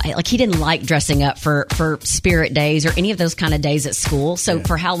up a lot. Like he didn't like dressing up for spirit days or any of those kind of days at school. So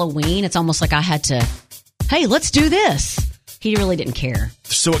for Halloween, it's almost like I had to, hey, let's do this. He really didn't care.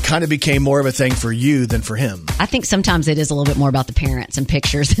 So it kind of became more of a thing for you than for him. I think sometimes it is a little bit more about the parents and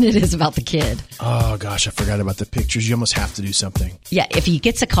pictures than it is about the kid. Oh, gosh, I forgot about the pictures. You almost have to do something. Yeah, if he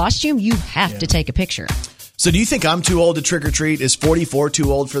gets a costume, you have to take a picture. So do you think I'm too old to trick or treat? Is 44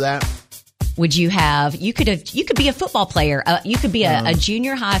 too old for that? Would you could be a football player. You could be a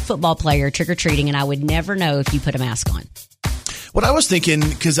junior high football player trick or treating, and I would never know if you put a mask on. What I was thinking,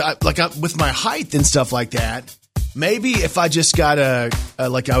 because with my height and stuff like that, maybe if I just got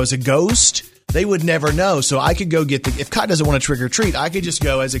I was a ghost, they would never know. So I could go get if Kai doesn't want to trick or treat, I could just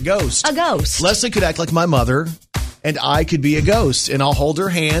go as a ghost. A ghost. Leslie could act like my mother, and I could be a ghost, and I'll hold her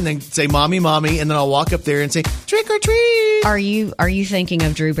hand and say, "Mommy, mommy," and then I'll walk up there and say, "Trick or treat." Are you thinking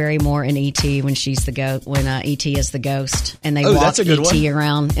of Drew Barrymore in E.T. when she's the ghost, when E.T. is the ghost, and they walk that's a good E.T. one.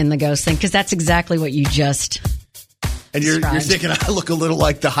 around in the ghost thing? Because that's exactly what you just. And you're thinking I look a little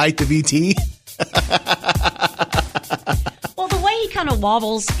like the height of E.T. Well, the way he kind of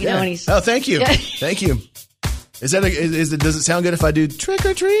wobbles, you know, and he's. Oh, thank you, thank you. Does it sound good if I do trick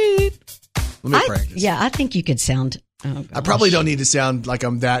or treat? Let me practice. Yeah, I think you could sound. Oh, I probably don't need to sound like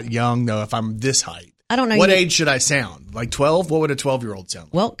I'm that young though. If I'm this height, I don't know. What age should I sound? Like 12? What would a 12-year-old sound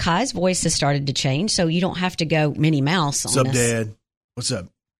like? Well, Kai's voice has started to change, so you don't have to go Minnie Mouse on What's up, us. Dad? What's up?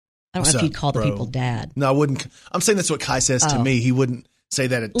 I don't know if you'd call the people Dad. No, I wouldn't. I'm saying that's what Kai says to me. He wouldn't say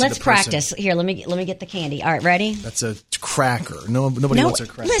that to Let's the person. practice. Here, let me get the candy. All right, ready? That's a cracker. Nobody wants a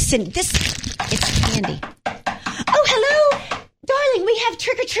cracker. Listen, it's candy. Oh, hello, darling. We have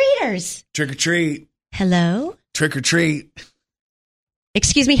trick-or-treaters. Trick or treat. Hello? Trick or treat.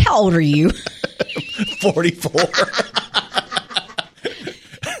 Excuse me, how old are you? 44.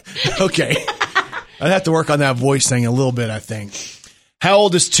 Okay. I'd have to work on that voice thing a little bit, I think. How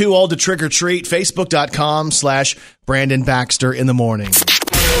old is too old to trick or treat? Facebook.com/Brandon Baxter in the morning.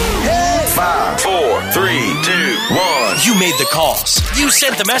 5, 4, 3, 2, 1. You made the calls. You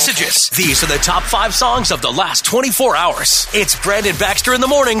sent the messages. These are the top 5 songs of the last 24 hours. It's Brandon Baxter in the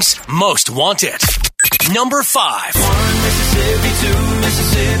morning's Most Wanted. Number 5. 1 Mississippi, 2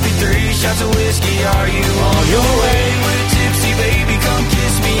 Mississippi, 3 shots of whiskey. Are you on your way? We're tipsy, baby, come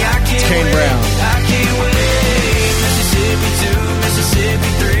kiss me. I can't Kane wait. Brown. I can't wait. Mississippi 2,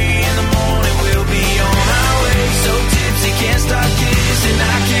 Mississippi 3. In the morning we'll be on our way. So tipsy, can't stop kissing.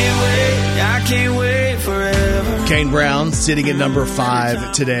 I can't wait. I can't wait forever. Kane Brown sitting at number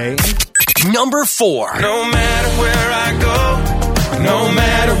 5 today. Number 4. No matter where I go, no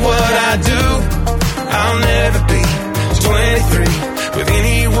matter what I do, I'll never be 23 with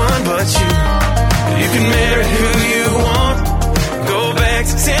anyone but you. You can marry who you want, go back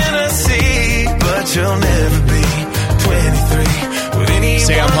to Tennessee, but you'll never be 23 with anyone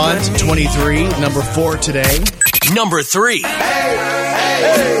Sam but Hunt, me. 23, number 4 today. Number 3.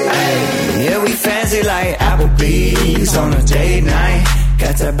 Yeah, we fancy like Applebee's on a date night.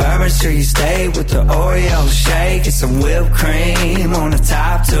 Got that Bourbon Street steak with the Oreo shake and some whipped cream on the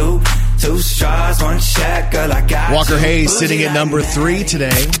top. Two straws, one check, girl, I got Walker you. Hayes Bougie sitting at like number that. 3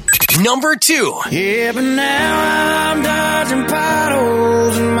 today. Number 2. Yeah, but now I'm dodging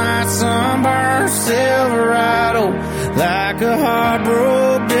potholes in my sunburned Silverado like a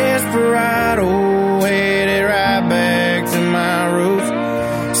heartbroken desperado, headed right back to my roots.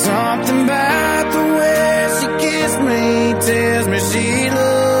 Something about the way she kissed me tells me she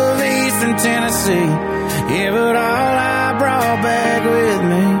loves Eastern Tennessee. Yeah, but all I brought back with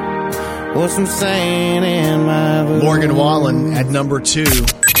me was some sand in my boots. Morgan Wallen at number 2.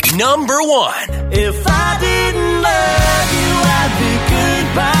 Number 1. If I didn't love you, I'd be good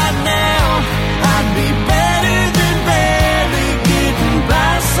by now. I'd be better than barely getting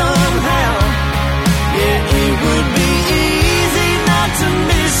by somehow. Yeah, it would be easy not to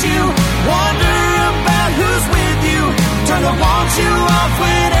miss you. Wonder about who's with you. Turn the want you off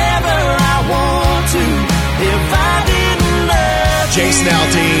whenever I want to. If I didn't love you. Jason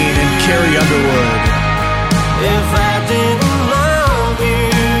Aldean and Carrie Underwood. If I didn't love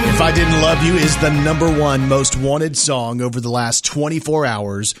you. If I Didn't Love You is the number 1 most wanted song over the last 24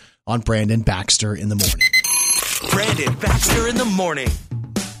 hours on Brandon Baxter in the morning. Brandon Baxter in the morning.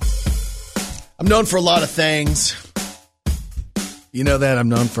 I'm known for a lot of things. You know that? I'm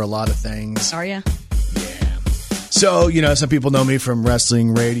known for a lot of things. Are you? So, some people know me from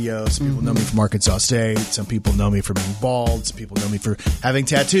wrestling radio. Some people know me from Arkansas State. Some people know me for being bald. Some people know me for having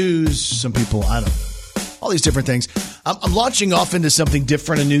tattoos. Some people, I don't know. All these different things. I'm launching off into something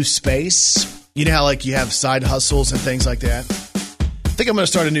different, a new space. You know how you have side hustles and things like that? I think I'm going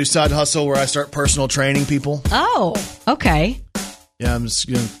to start a new side hustle where I start personal training people. Oh, okay. Yeah, I'm just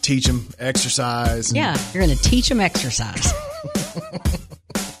going to teach them exercise. Yeah, you're going to teach them exercise.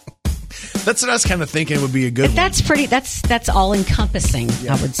 That's what I was kind of thinking would be a good one. That's all encompassing,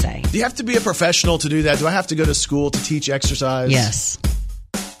 I would say. Do you have to be a professional to do that? Do I have to go to school to teach exercise? Yes.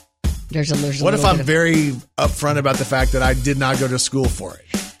 There's a what if I'm very upfront about the fact that I did not go to school for it?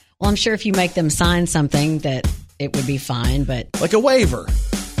 Well, I'm sure if you make them sign something that it would be fine, but like a waiver.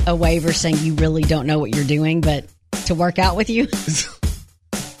 A waiver saying you really don't know what you're doing, but to work out with you?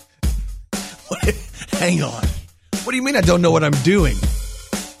 Hang on. What do you mean I don't know what I'm doing?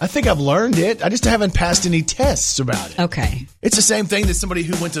 I think I've learned it. I just haven't passed any tests about it. Okay. It's the same thing that somebody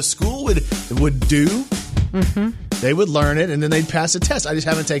who went to school would do. Mm-hmm. They would learn it, and then they'd pass a test. I just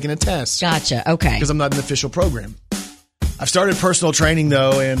haven't taken a test. Gotcha. Okay. Because I'm not an official program. I've started personal training,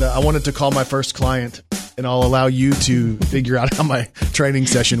 though, and I wanted to call my first client, and I'll allow you to figure out how my training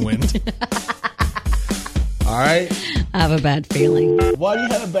session went. All right? I have a bad feeling. Why do you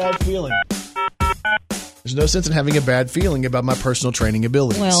have a bad feeling? There's no sense in having a bad feeling about my personal training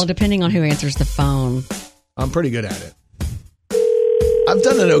abilities. Well, depending on who answers the phone. I'm pretty good at it. I've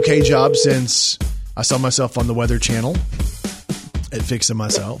done an okay job since I saw myself on the Weather Channel at Fixing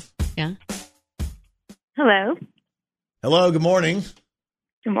Myself. Yeah. Hello. Hello, good morning.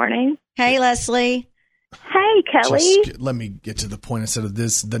 Good morning. Hey, Leslie. Hey, Kelly. Just let me get to the point instead of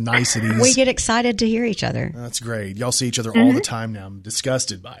the niceties. We get excited to hear each other. That's great. Y'all see each other all the time now. I'm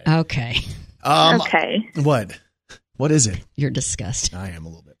disgusted by it. Okay. Okay. What? What is it? You're disgusted. I am a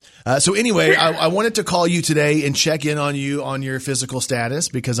little bit. So anyway, I wanted to call you today and check in on you on your physical status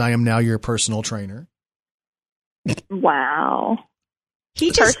because I am now your personal trainer. Wow. He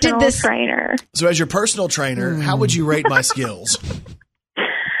just Personal did this. trainer. So as your personal trainer, how would you rate my skills?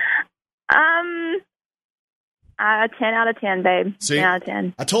 10 out of 10, babe. See? 10 out of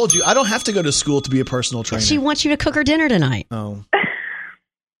 10. I told you, I don't have to go to school to be a personal trainer. She wants you to cook her dinner tonight. Oh.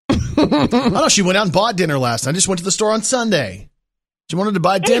 Oh, no, she went out and bought dinner last night. I just went to the store on Sunday. She wanted to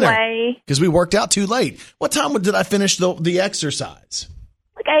buy dinner Anyway. because we worked out too late. What time did I finish the exercise?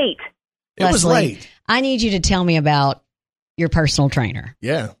 Like 8. It was Leslie, late. I need you to tell me about your personal trainer.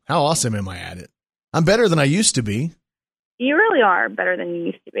 Yeah. How awesome am I at it? I'm better than I used to be. You really are better than you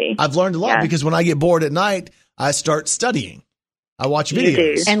used to be. I've learned a lot Yeah. because when I get bored at night, I start studying. I watch You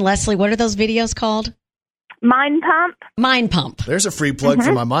videos. do. And Leslie, what are those videos called? Mind Pump. Mind Pump. There's a free plug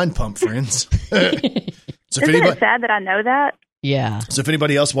for my Mind Pump friends. So if Isn't anybody, it sad that I know that? Yeah. so if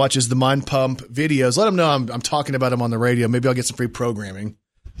anybody else watches the Mind Pump videos, let them know I'm talking about them on the radio. Maybe I'll get some free programming.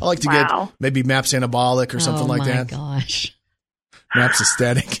 I like to Wow. get maybe Maps Anabolic or something like that. Oh, my gosh. Maps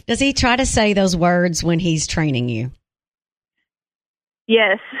Aesthetic. Does he try to say those words when he's training you?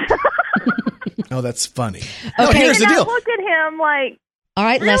 Yes. Oh, that's funny. No, Okay. here's the And I deal. look at him like, All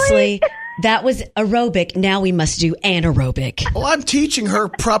right, Really? Leslie, that was aerobic. Now we must do anaerobic. Well, I'm teaching her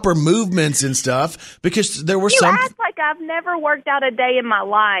proper movements and stuff because there were you some. act like I've never worked out a day in my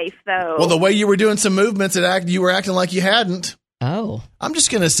life, though. Well, the way you were doing some movements, you were acting like you hadn't. Oh. I'm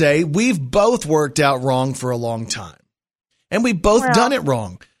just going to say we've both worked out wrong for a long time. And we both Well- done it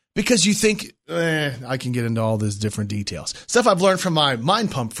wrong because you think, I can get into all these different details. Stuff I've learned from my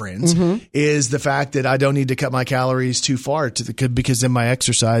Mind Pump friends is the fact that I don't need to cut my calories too far because then my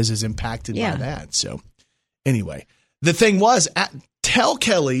exercise is impacted Yeah. by that. So anyway, the thing was, tell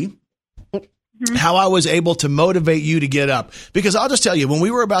Kelly how I was able to motivate you to get up. Because I'll just tell you, when we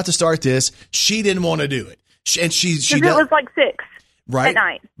were about to start this, she didn't want to do it. She 'Cause it was like 6 right at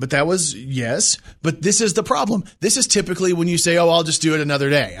night. But that was, yes. But this is the problem. This is typically when you say, oh, I'll just do it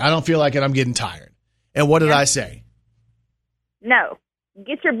another day. I don't feel like it. I'm getting tired. And what did I say? No.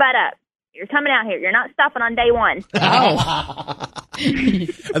 Get your butt up. You're coming out here. You're not stopping on day 1.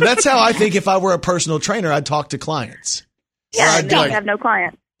 And that's how I think if I were a personal trainer, I'd talk to clients. Yeah, I'd and be you like, have no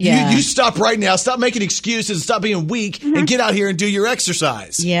clients. Yeah. you stop right now. Stop making excuses. Stop being weak and get out here and do your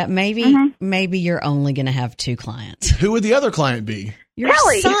exercise. Yeah, maybe you're only going to have 2 clients. Who would the other client be? Your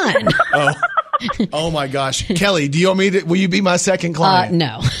Kelly. son. Oh my gosh. Kelly, do you want me to, will you be my second client?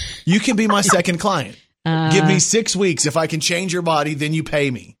 No. You can be my second client. Give me 6 weeks. If I can change your body, then you pay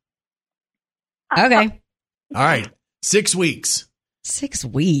me. Okay. All right. 6 weeks. 6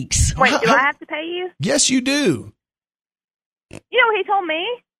 weeks. Wait, do I have to pay you? Yes, you do. You know what he told me?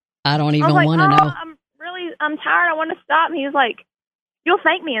 I don't I even was like, want to oh, know. I'm tired. I want to stop. And he was like, you'll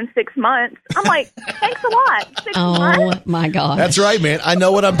thank me in 6 months. I'm like, thanks a lot. 6 Oh, months? my gosh. That's right, man. I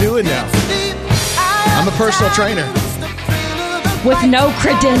know what I'm doing now. I'm a personal trainer. With no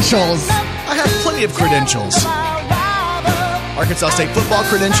credentials. I have plenty of credentials. Arkansas State football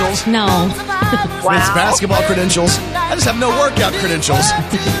credentials. No. Men's basketball credentials. I just have no workout credentials.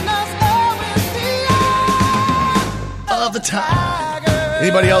 All the time.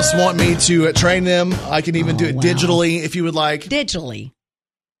 Anybody else want me to train them? I can even do it digitally if you would like. Digitally.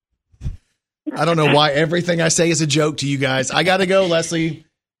 I don't know why everything I say is a joke to you guys. I got to go, Leslie.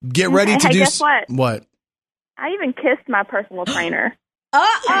 Get ready to Hey, do. guess what? What? I even kissed my personal trainer.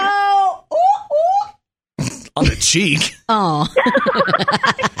 Uh-oh. On the cheek. Oh.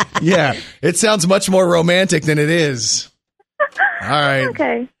 Yeah, it sounds much more romantic than it is. All right.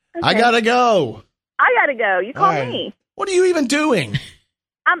 Okay. I gotta go. I gotta go. You call All right. me. What are you even doing?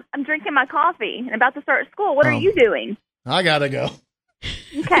 I'm drinking my coffee and about to start school. What are Oh. you doing? I gotta go.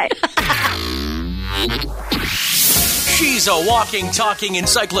 Okay. She's a walking, talking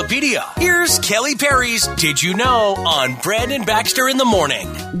encyclopedia. Here's Kelly Perry's Did You Know on Brandon Baxter in the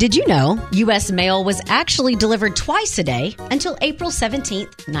Morning. Did you know U.S. mail was actually delivered twice a day until April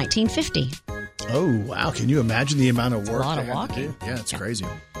 17th, 1950? Oh, wow. Can you imagine the amount of work? a lot they of had to walking. do? Yeah, it's crazy.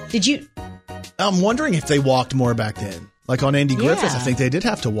 Did you? I'm wondering if they walked more back then. Like on Andy Griffith, Yeah. I think they did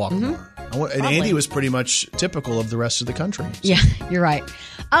have to walk more. And Probably. Andy was pretty much typical of the rest of the country. Yeah, you're right.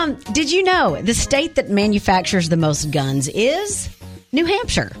 Did you know the state that manufactures the most guns is New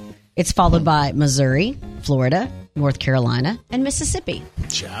Hampshire? It's followed by Missouri, Florida, North Carolina, and Mississippi.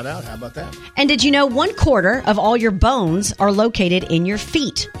 Shout out. How about that? And did you know 1/4 of all your bones are located in your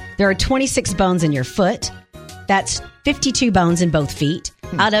feet? There are 26 bones in your foot. That's 52 bones in both feet.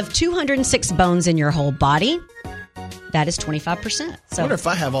 Out of 206 bones in your whole body, that is 25%. I So wonder if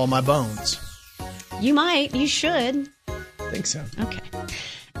I have all my bones. you might, you should. I think so. Okay.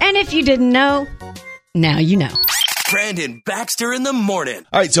 And if you didn't know, now you know. Brandon Baxter in the Morning.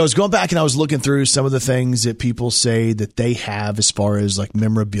 All right, so I was going back and I was looking through some of the things that people say that they have as far as like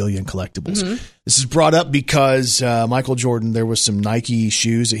memorabilia and collectibles. This is brought up because Michael Jordan, there was some Nike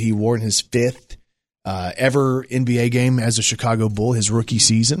shoes that he wore in his 5th ever NBA game as a Chicago Bull, his rookie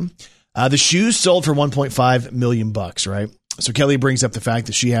season. The shoes sold for $1.5 million, right? So Kelly brings up the fact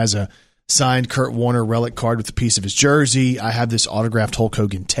that she has a signed Kurt Warner relic card with a piece of his jersey. I have this autographed Hulk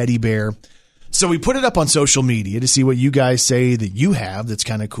Hogan teddy bear. So we put it up on social media to see what you guys say that you have that's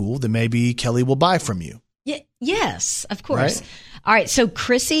kind of cool that maybe Kelly will buy from you. Yes, of course. Right? All right, so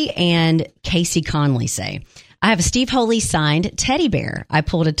Chrissy and Casey Conley say, I have a Steve Holy signed teddy bear. I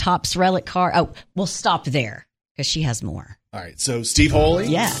pulled a Topps relic card. Oh, we'll stop there because she has more. All right, so Steve Holy?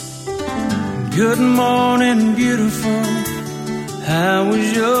 Yeah. Good morning, beautiful. How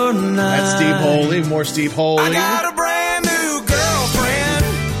was your night? That's Steve Holy. More Steve Holy. I got a brand new girlfriend.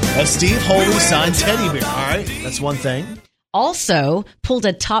 A Steve Holy signed teddy bear. All right, that's one thing. Also pulled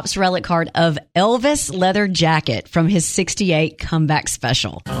a Topps relic card of Elvis leather jacket from his 68 comeback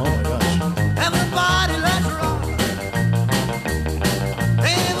special. Oh, my gosh. Everybody, let's roll.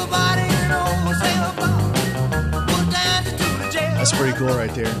 Everybody knows That's pretty cool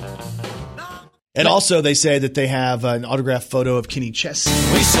right there. And also, they say that they have an autographed photo of Kenny Chesney.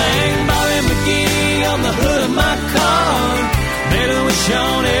 We sang Bobby McGee on the hood of my car. Made a wish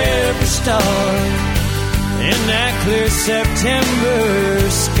on every star in that clear September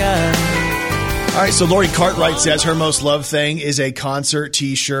sky. All right, so Lori Cartwright says her most loved thing is a concert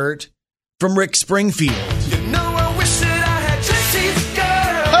T-shirt from Rick Springfield. You know, I wish that I had Jesse's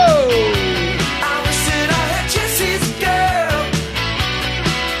girl. Oh! I wish that I had Jesse's girl.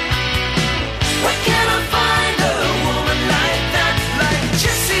 Where can I find a woman like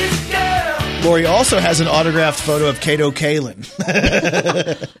Jesse's girl? Lori also has an autographed photo of Kato Kalin.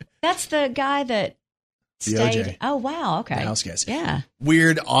 That's the guy that The stayed. OJ. Oh, wow. Okay. The house guest. Yeah.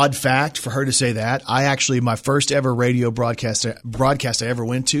 Weird, odd fact for her to say that. My first ever radio broadcast I ever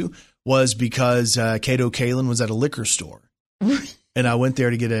went to was because Kato Kalin was at a liquor store. And I went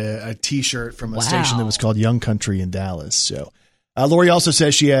there to get a T-shirt from a station that was called Young Country in Dallas. So Lori also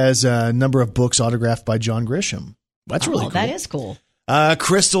says she has a number of books autographed by John Grisham. That's really cool. That is cool.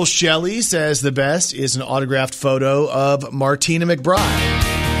 Crystal Shelley says the best is an autographed photo of Martina McBride.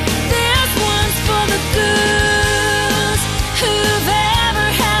 This one's for the girls who've ever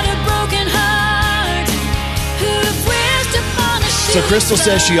had a broken heart, who've wished upon a So Crystal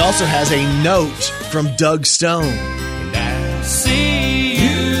says she also has a note from Doug Stone. And I see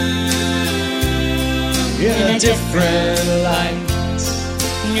you in a different light.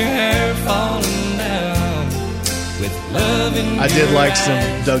 Your hair falling down with love in I did your like some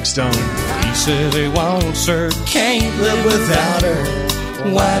eyes. Doug Stone. He said he wants her, can't live without her.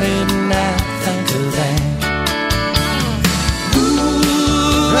 Why didn't I think of that?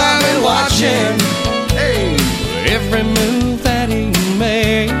 Ooh, I've been watching every move that he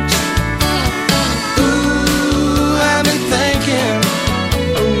makes. Ooh, I've been thinking,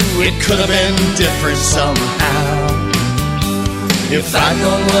 it could have been different somehow. If I'd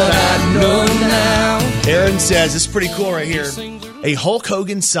known what I know now. Aaron says, it's pretty cool right here. A Hulk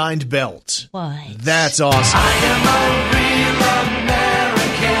Hogan signed belt. What? That's awesome. I am a real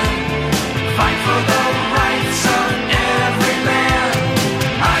American. Fight for the rights of every man.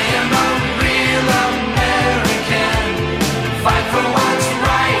 I am a real American. Fight for what's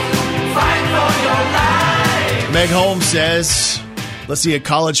right. Fight for your life. Meg Holmes says, let's see, a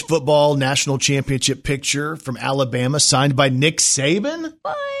college football national championship picture from Alabama signed by Nick Saban.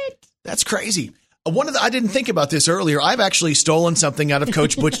 What? That's crazy. I didn't think about this earlier. I've actually stolen something out of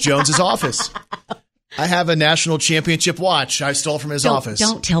Coach Butch Jones's office. I have a national championship watch I stole from his office.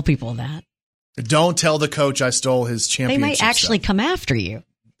 Don't tell people that. Don't tell the coach I stole his They championship might actually stuff. come after you.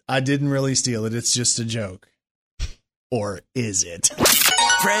 I didn't really steal it. It's just a joke. Or is it?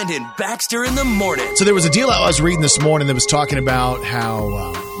 Brandon Baxter in the morning. So there was a deal I was reading this morning that was talking about how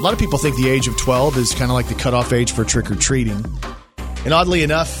a lot of people think the age of 12 is kind of like the cutoff age for trick-or-treating. And oddly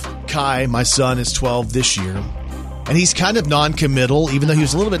enough, Kai, my son, is 12 this year. And he's kind of non-committal, even though he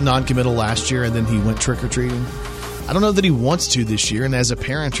was a little bit non-committal last year and then he went trick-or-treating. I don't know that he wants to this year. And as a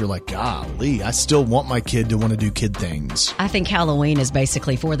parent, you're like, golly, I still want my kid to want to do kid things. I think Halloween is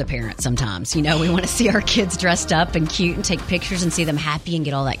basically for the parents sometimes. You know, we want to see our kids dressed up and cute and take pictures and see them happy and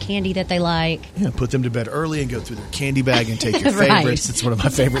get all that candy that they like. Yeah, put them to bed early and go through their candy bag and take your Right. favorites. It's one of my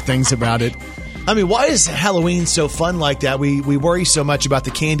favorite things about it. I mean, why is Halloween so fun like that? We worry so much about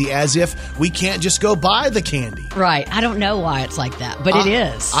the candy as if we can't just go buy the candy. Right. I don't know why it's like that, but it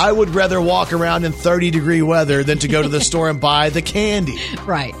is. I would rather walk around in 30-degree weather than to go to the store and buy the candy.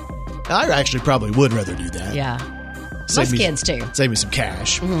 Right. I actually probably would rather do that. Yeah. Save Most kids do. Save me some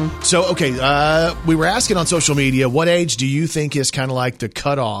cash. Mm-hmm. So, okay, we were asking on social media, what age do you think is kind of like the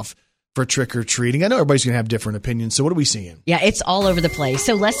cutoff for trick-or-treating? I know everybody's going to have different opinions, so what are we seeing? Yeah, it's all over the place.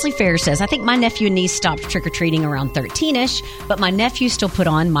 So Leslie Fair says, I think my nephew and niece stopped trick-or-treating around 13-ish, but my nephew still put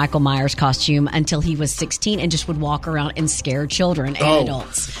on Michael Myers costume until he was 16 and just would walk around and scare children and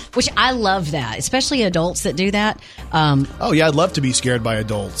adults, which I love that, especially adults that do that. Oh, yeah, I'd love to be scared by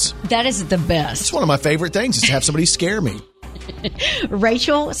adults. That is the best. It's one of my favorite things is to have somebody scare me.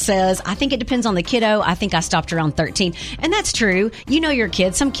 Rachel says, I think it depends on the kiddo. I think I stopped around 13. And that's true. You know your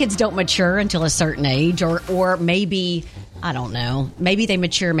kids. Some kids don't mature until a certain age or maybe, I don't know, maybe they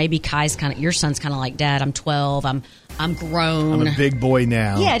mature. Maybe Kai's kind of, your son's kind of like, Dad, I'm 12. I'm grown. I'm a big boy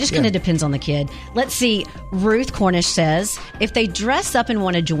now. Yeah, it just kind of depends on the kid. Let's see. Ruth Cornish says, if they dress up and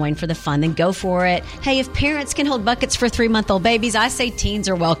want to join for the fun, then go for it. Hey, if parents can hold buckets for 3-month-old babies, I say teens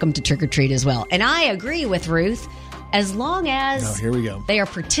are welcome to trick or treat as well. And I agree with Ruth. As long as here we go. They are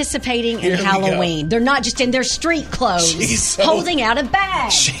participating Here in we Halloween. go. They're not just in their street clothes holding out a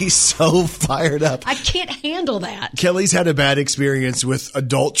bag. She's so fired up. I can't handle that. Kelly's had a bad experience with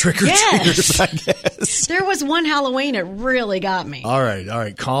adult trick-or-treaters, Yes. I guess. There was one Halloween, it really got me. All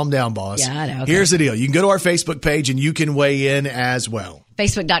right. Calm down, boss. Yeah, I know. Okay. Here's the deal. You can go to our Facebook page and you can weigh in as well.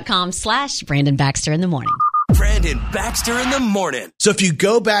 Facebook.com/Brandon Baxter in the morning. Brandon Baxter in the morning. So if you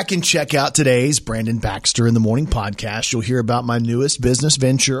go back and check out today's Brandon Baxter in the Morning podcast, you'll hear about my newest business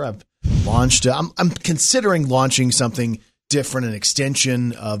venture. I've launched, I'm considering launching something different, an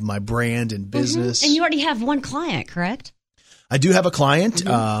extension of my brand and business. Mm-hmm. And you already have one client, correct? I do have a client,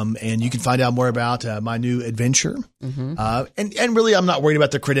 and you can find out more about my new adventure. Mm-hmm. And really, I'm not worried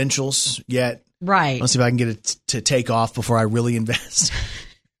about the credentials yet. Right. Let's see if I can get it to take off before I really invest.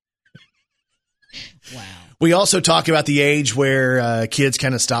 Wow. We also talk about the age where kids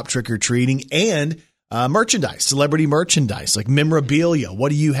kind of stop trick-or-treating and merchandise, celebrity merchandise, like memorabilia. What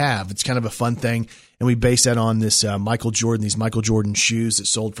do you have? It's kind of a fun thing. And we base that on this these Michael Jordan shoes that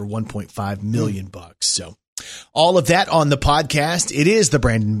sold for $1.5 million bucks. So all of that on the podcast. It is the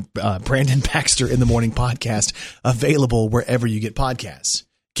Brandon Baxter in the Morning podcast, available wherever you get podcasts.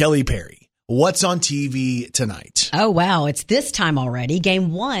 Kelly Perry. What's on TV tonight? Oh, wow. It's this time already.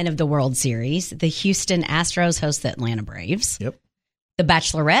 Game 1 of the World Series. The Houston Astros host the Atlanta Braves. Yep. The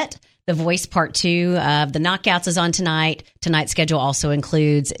Bachelorette. The Voice Part 2 of the Knockouts is on tonight. Tonight's schedule also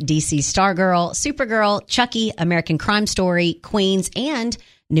includes DC Stargirl, Supergirl, Chucky, American Crime Story, Queens, and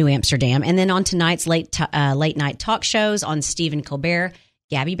New Amsterdam. And then on tonight's late night talk shows on Stephen Colbert,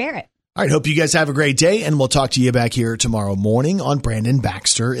 Gabby Barrett. All right. Hope you guys have a great day, and we'll talk to you back here tomorrow morning on Brandon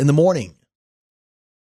Baxter in the Morning.